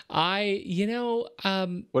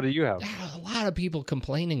 What do you have? A lot of people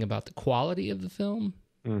complaining about the quality of the film.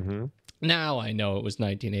 Mm-hmm. Now I know it was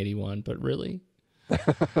 1981, but really?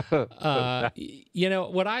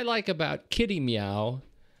 What I like about Kitty Meow,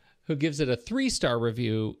 who gives it a 3-star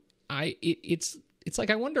review, it's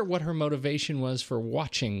like I wonder what her motivation was for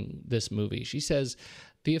watching this movie. She says,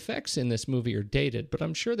 the effects in this movie are dated, but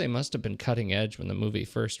I'm sure they must have been cutting edge when the movie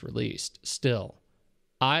first released. Still,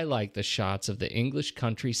 I like the shots of the English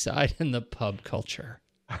countryside and the pub culture.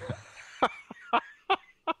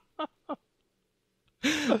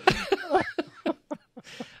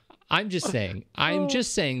 I'm just saying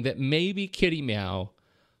that maybe Kitty Meow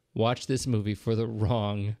watched this movie for the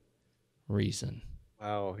wrong reason.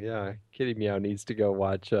 Wow, yeah. Kitty Meow needs to go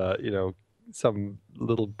watch, some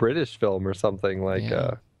little British film or something like...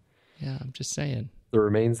 Yeah, I'm just saying. The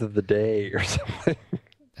Remains of the Day or something.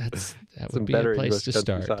 That would be a place to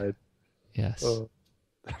start. Yes. Oh.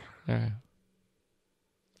 All right.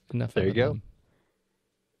 Enough there of you go. Them.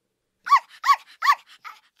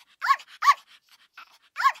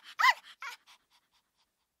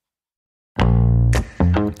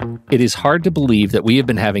 It is hard to believe that we have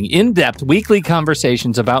been having in-depth weekly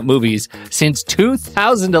conversations about movies since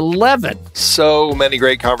 2011. So many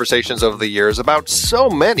great conversations over the years about so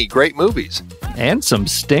many great movies. And some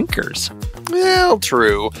stinkers. Well,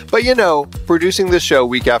 true. But producing this show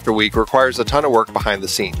week after week requires a ton of work behind the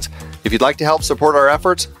scenes. If you'd like to help support our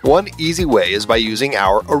efforts, one easy way is by using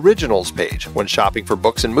our Originals page when shopping for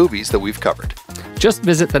books and movies that we've covered. Just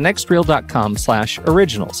visit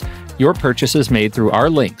thenextreel.com/originals. Your purchases made through our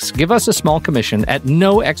links give us a small commission at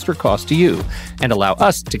no extra cost to you and allow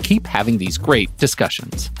us to keep having these great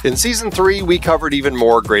discussions. In Season 3, we covered even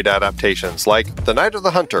more great adaptations like The Night of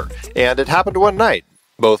the Hunter and It Happened One Night,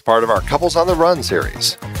 both part of our Couples on the Run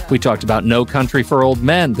series. We talked about No Country for Old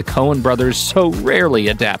Men. The Coen brothers so rarely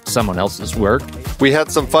adapt someone else's work. We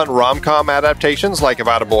had some fun rom-com adaptations like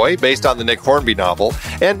About a Boy, based on the Nick Hornby novel,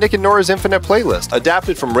 and Nick and Nora's Infinite Playlist,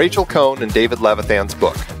 adapted from Rachel Cohn and David Levithan's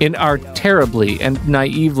book. In our terribly and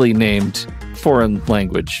naively named foreign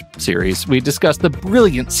language series, we discussed the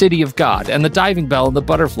brilliant City of God and the Diving Bell and the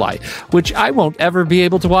Butterfly, which I won't ever be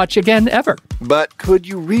able to watch again, ever. But could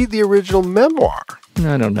you read the original memoir?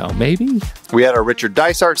 I don't know, maybe? We had our Richard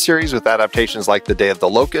Dysart series with adaptations like The Day of the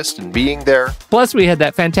Locust and Being There. Plus, we had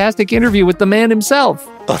that fantastic interview with the man himself.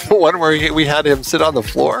 The one where we had him sit on the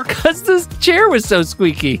floor? Because this chair was so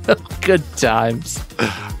squeaky. Good times.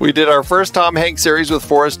 We did our first Tom Hanks series with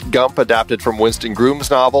Forrest Gump, adapted from Winston Groom's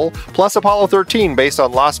novel, plus Apollo 13, based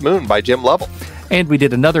on Lost Moon by Jim Lovell. And we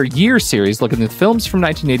did another year series looking at films from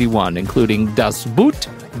 1981, including Das Boot,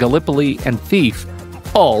 Gallipoli, and Thief,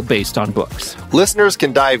 all based on books. Listeners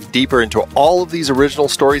can dive deeper into all of these original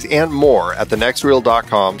stories and more at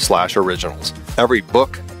thenextreel.com/originals. Every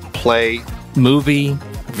book, play, movie,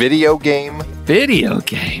 video game.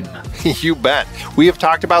 You bet. We have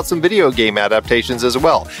talked about some video game adaptations as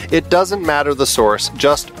well. It doesn't matter the source,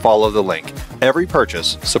 just follow the link. Every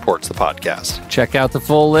purchase supports the podcast. Check out the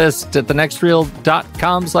full list at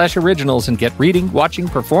thenextreel.com/originals and get reading, watching,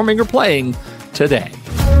 performing, or playing today.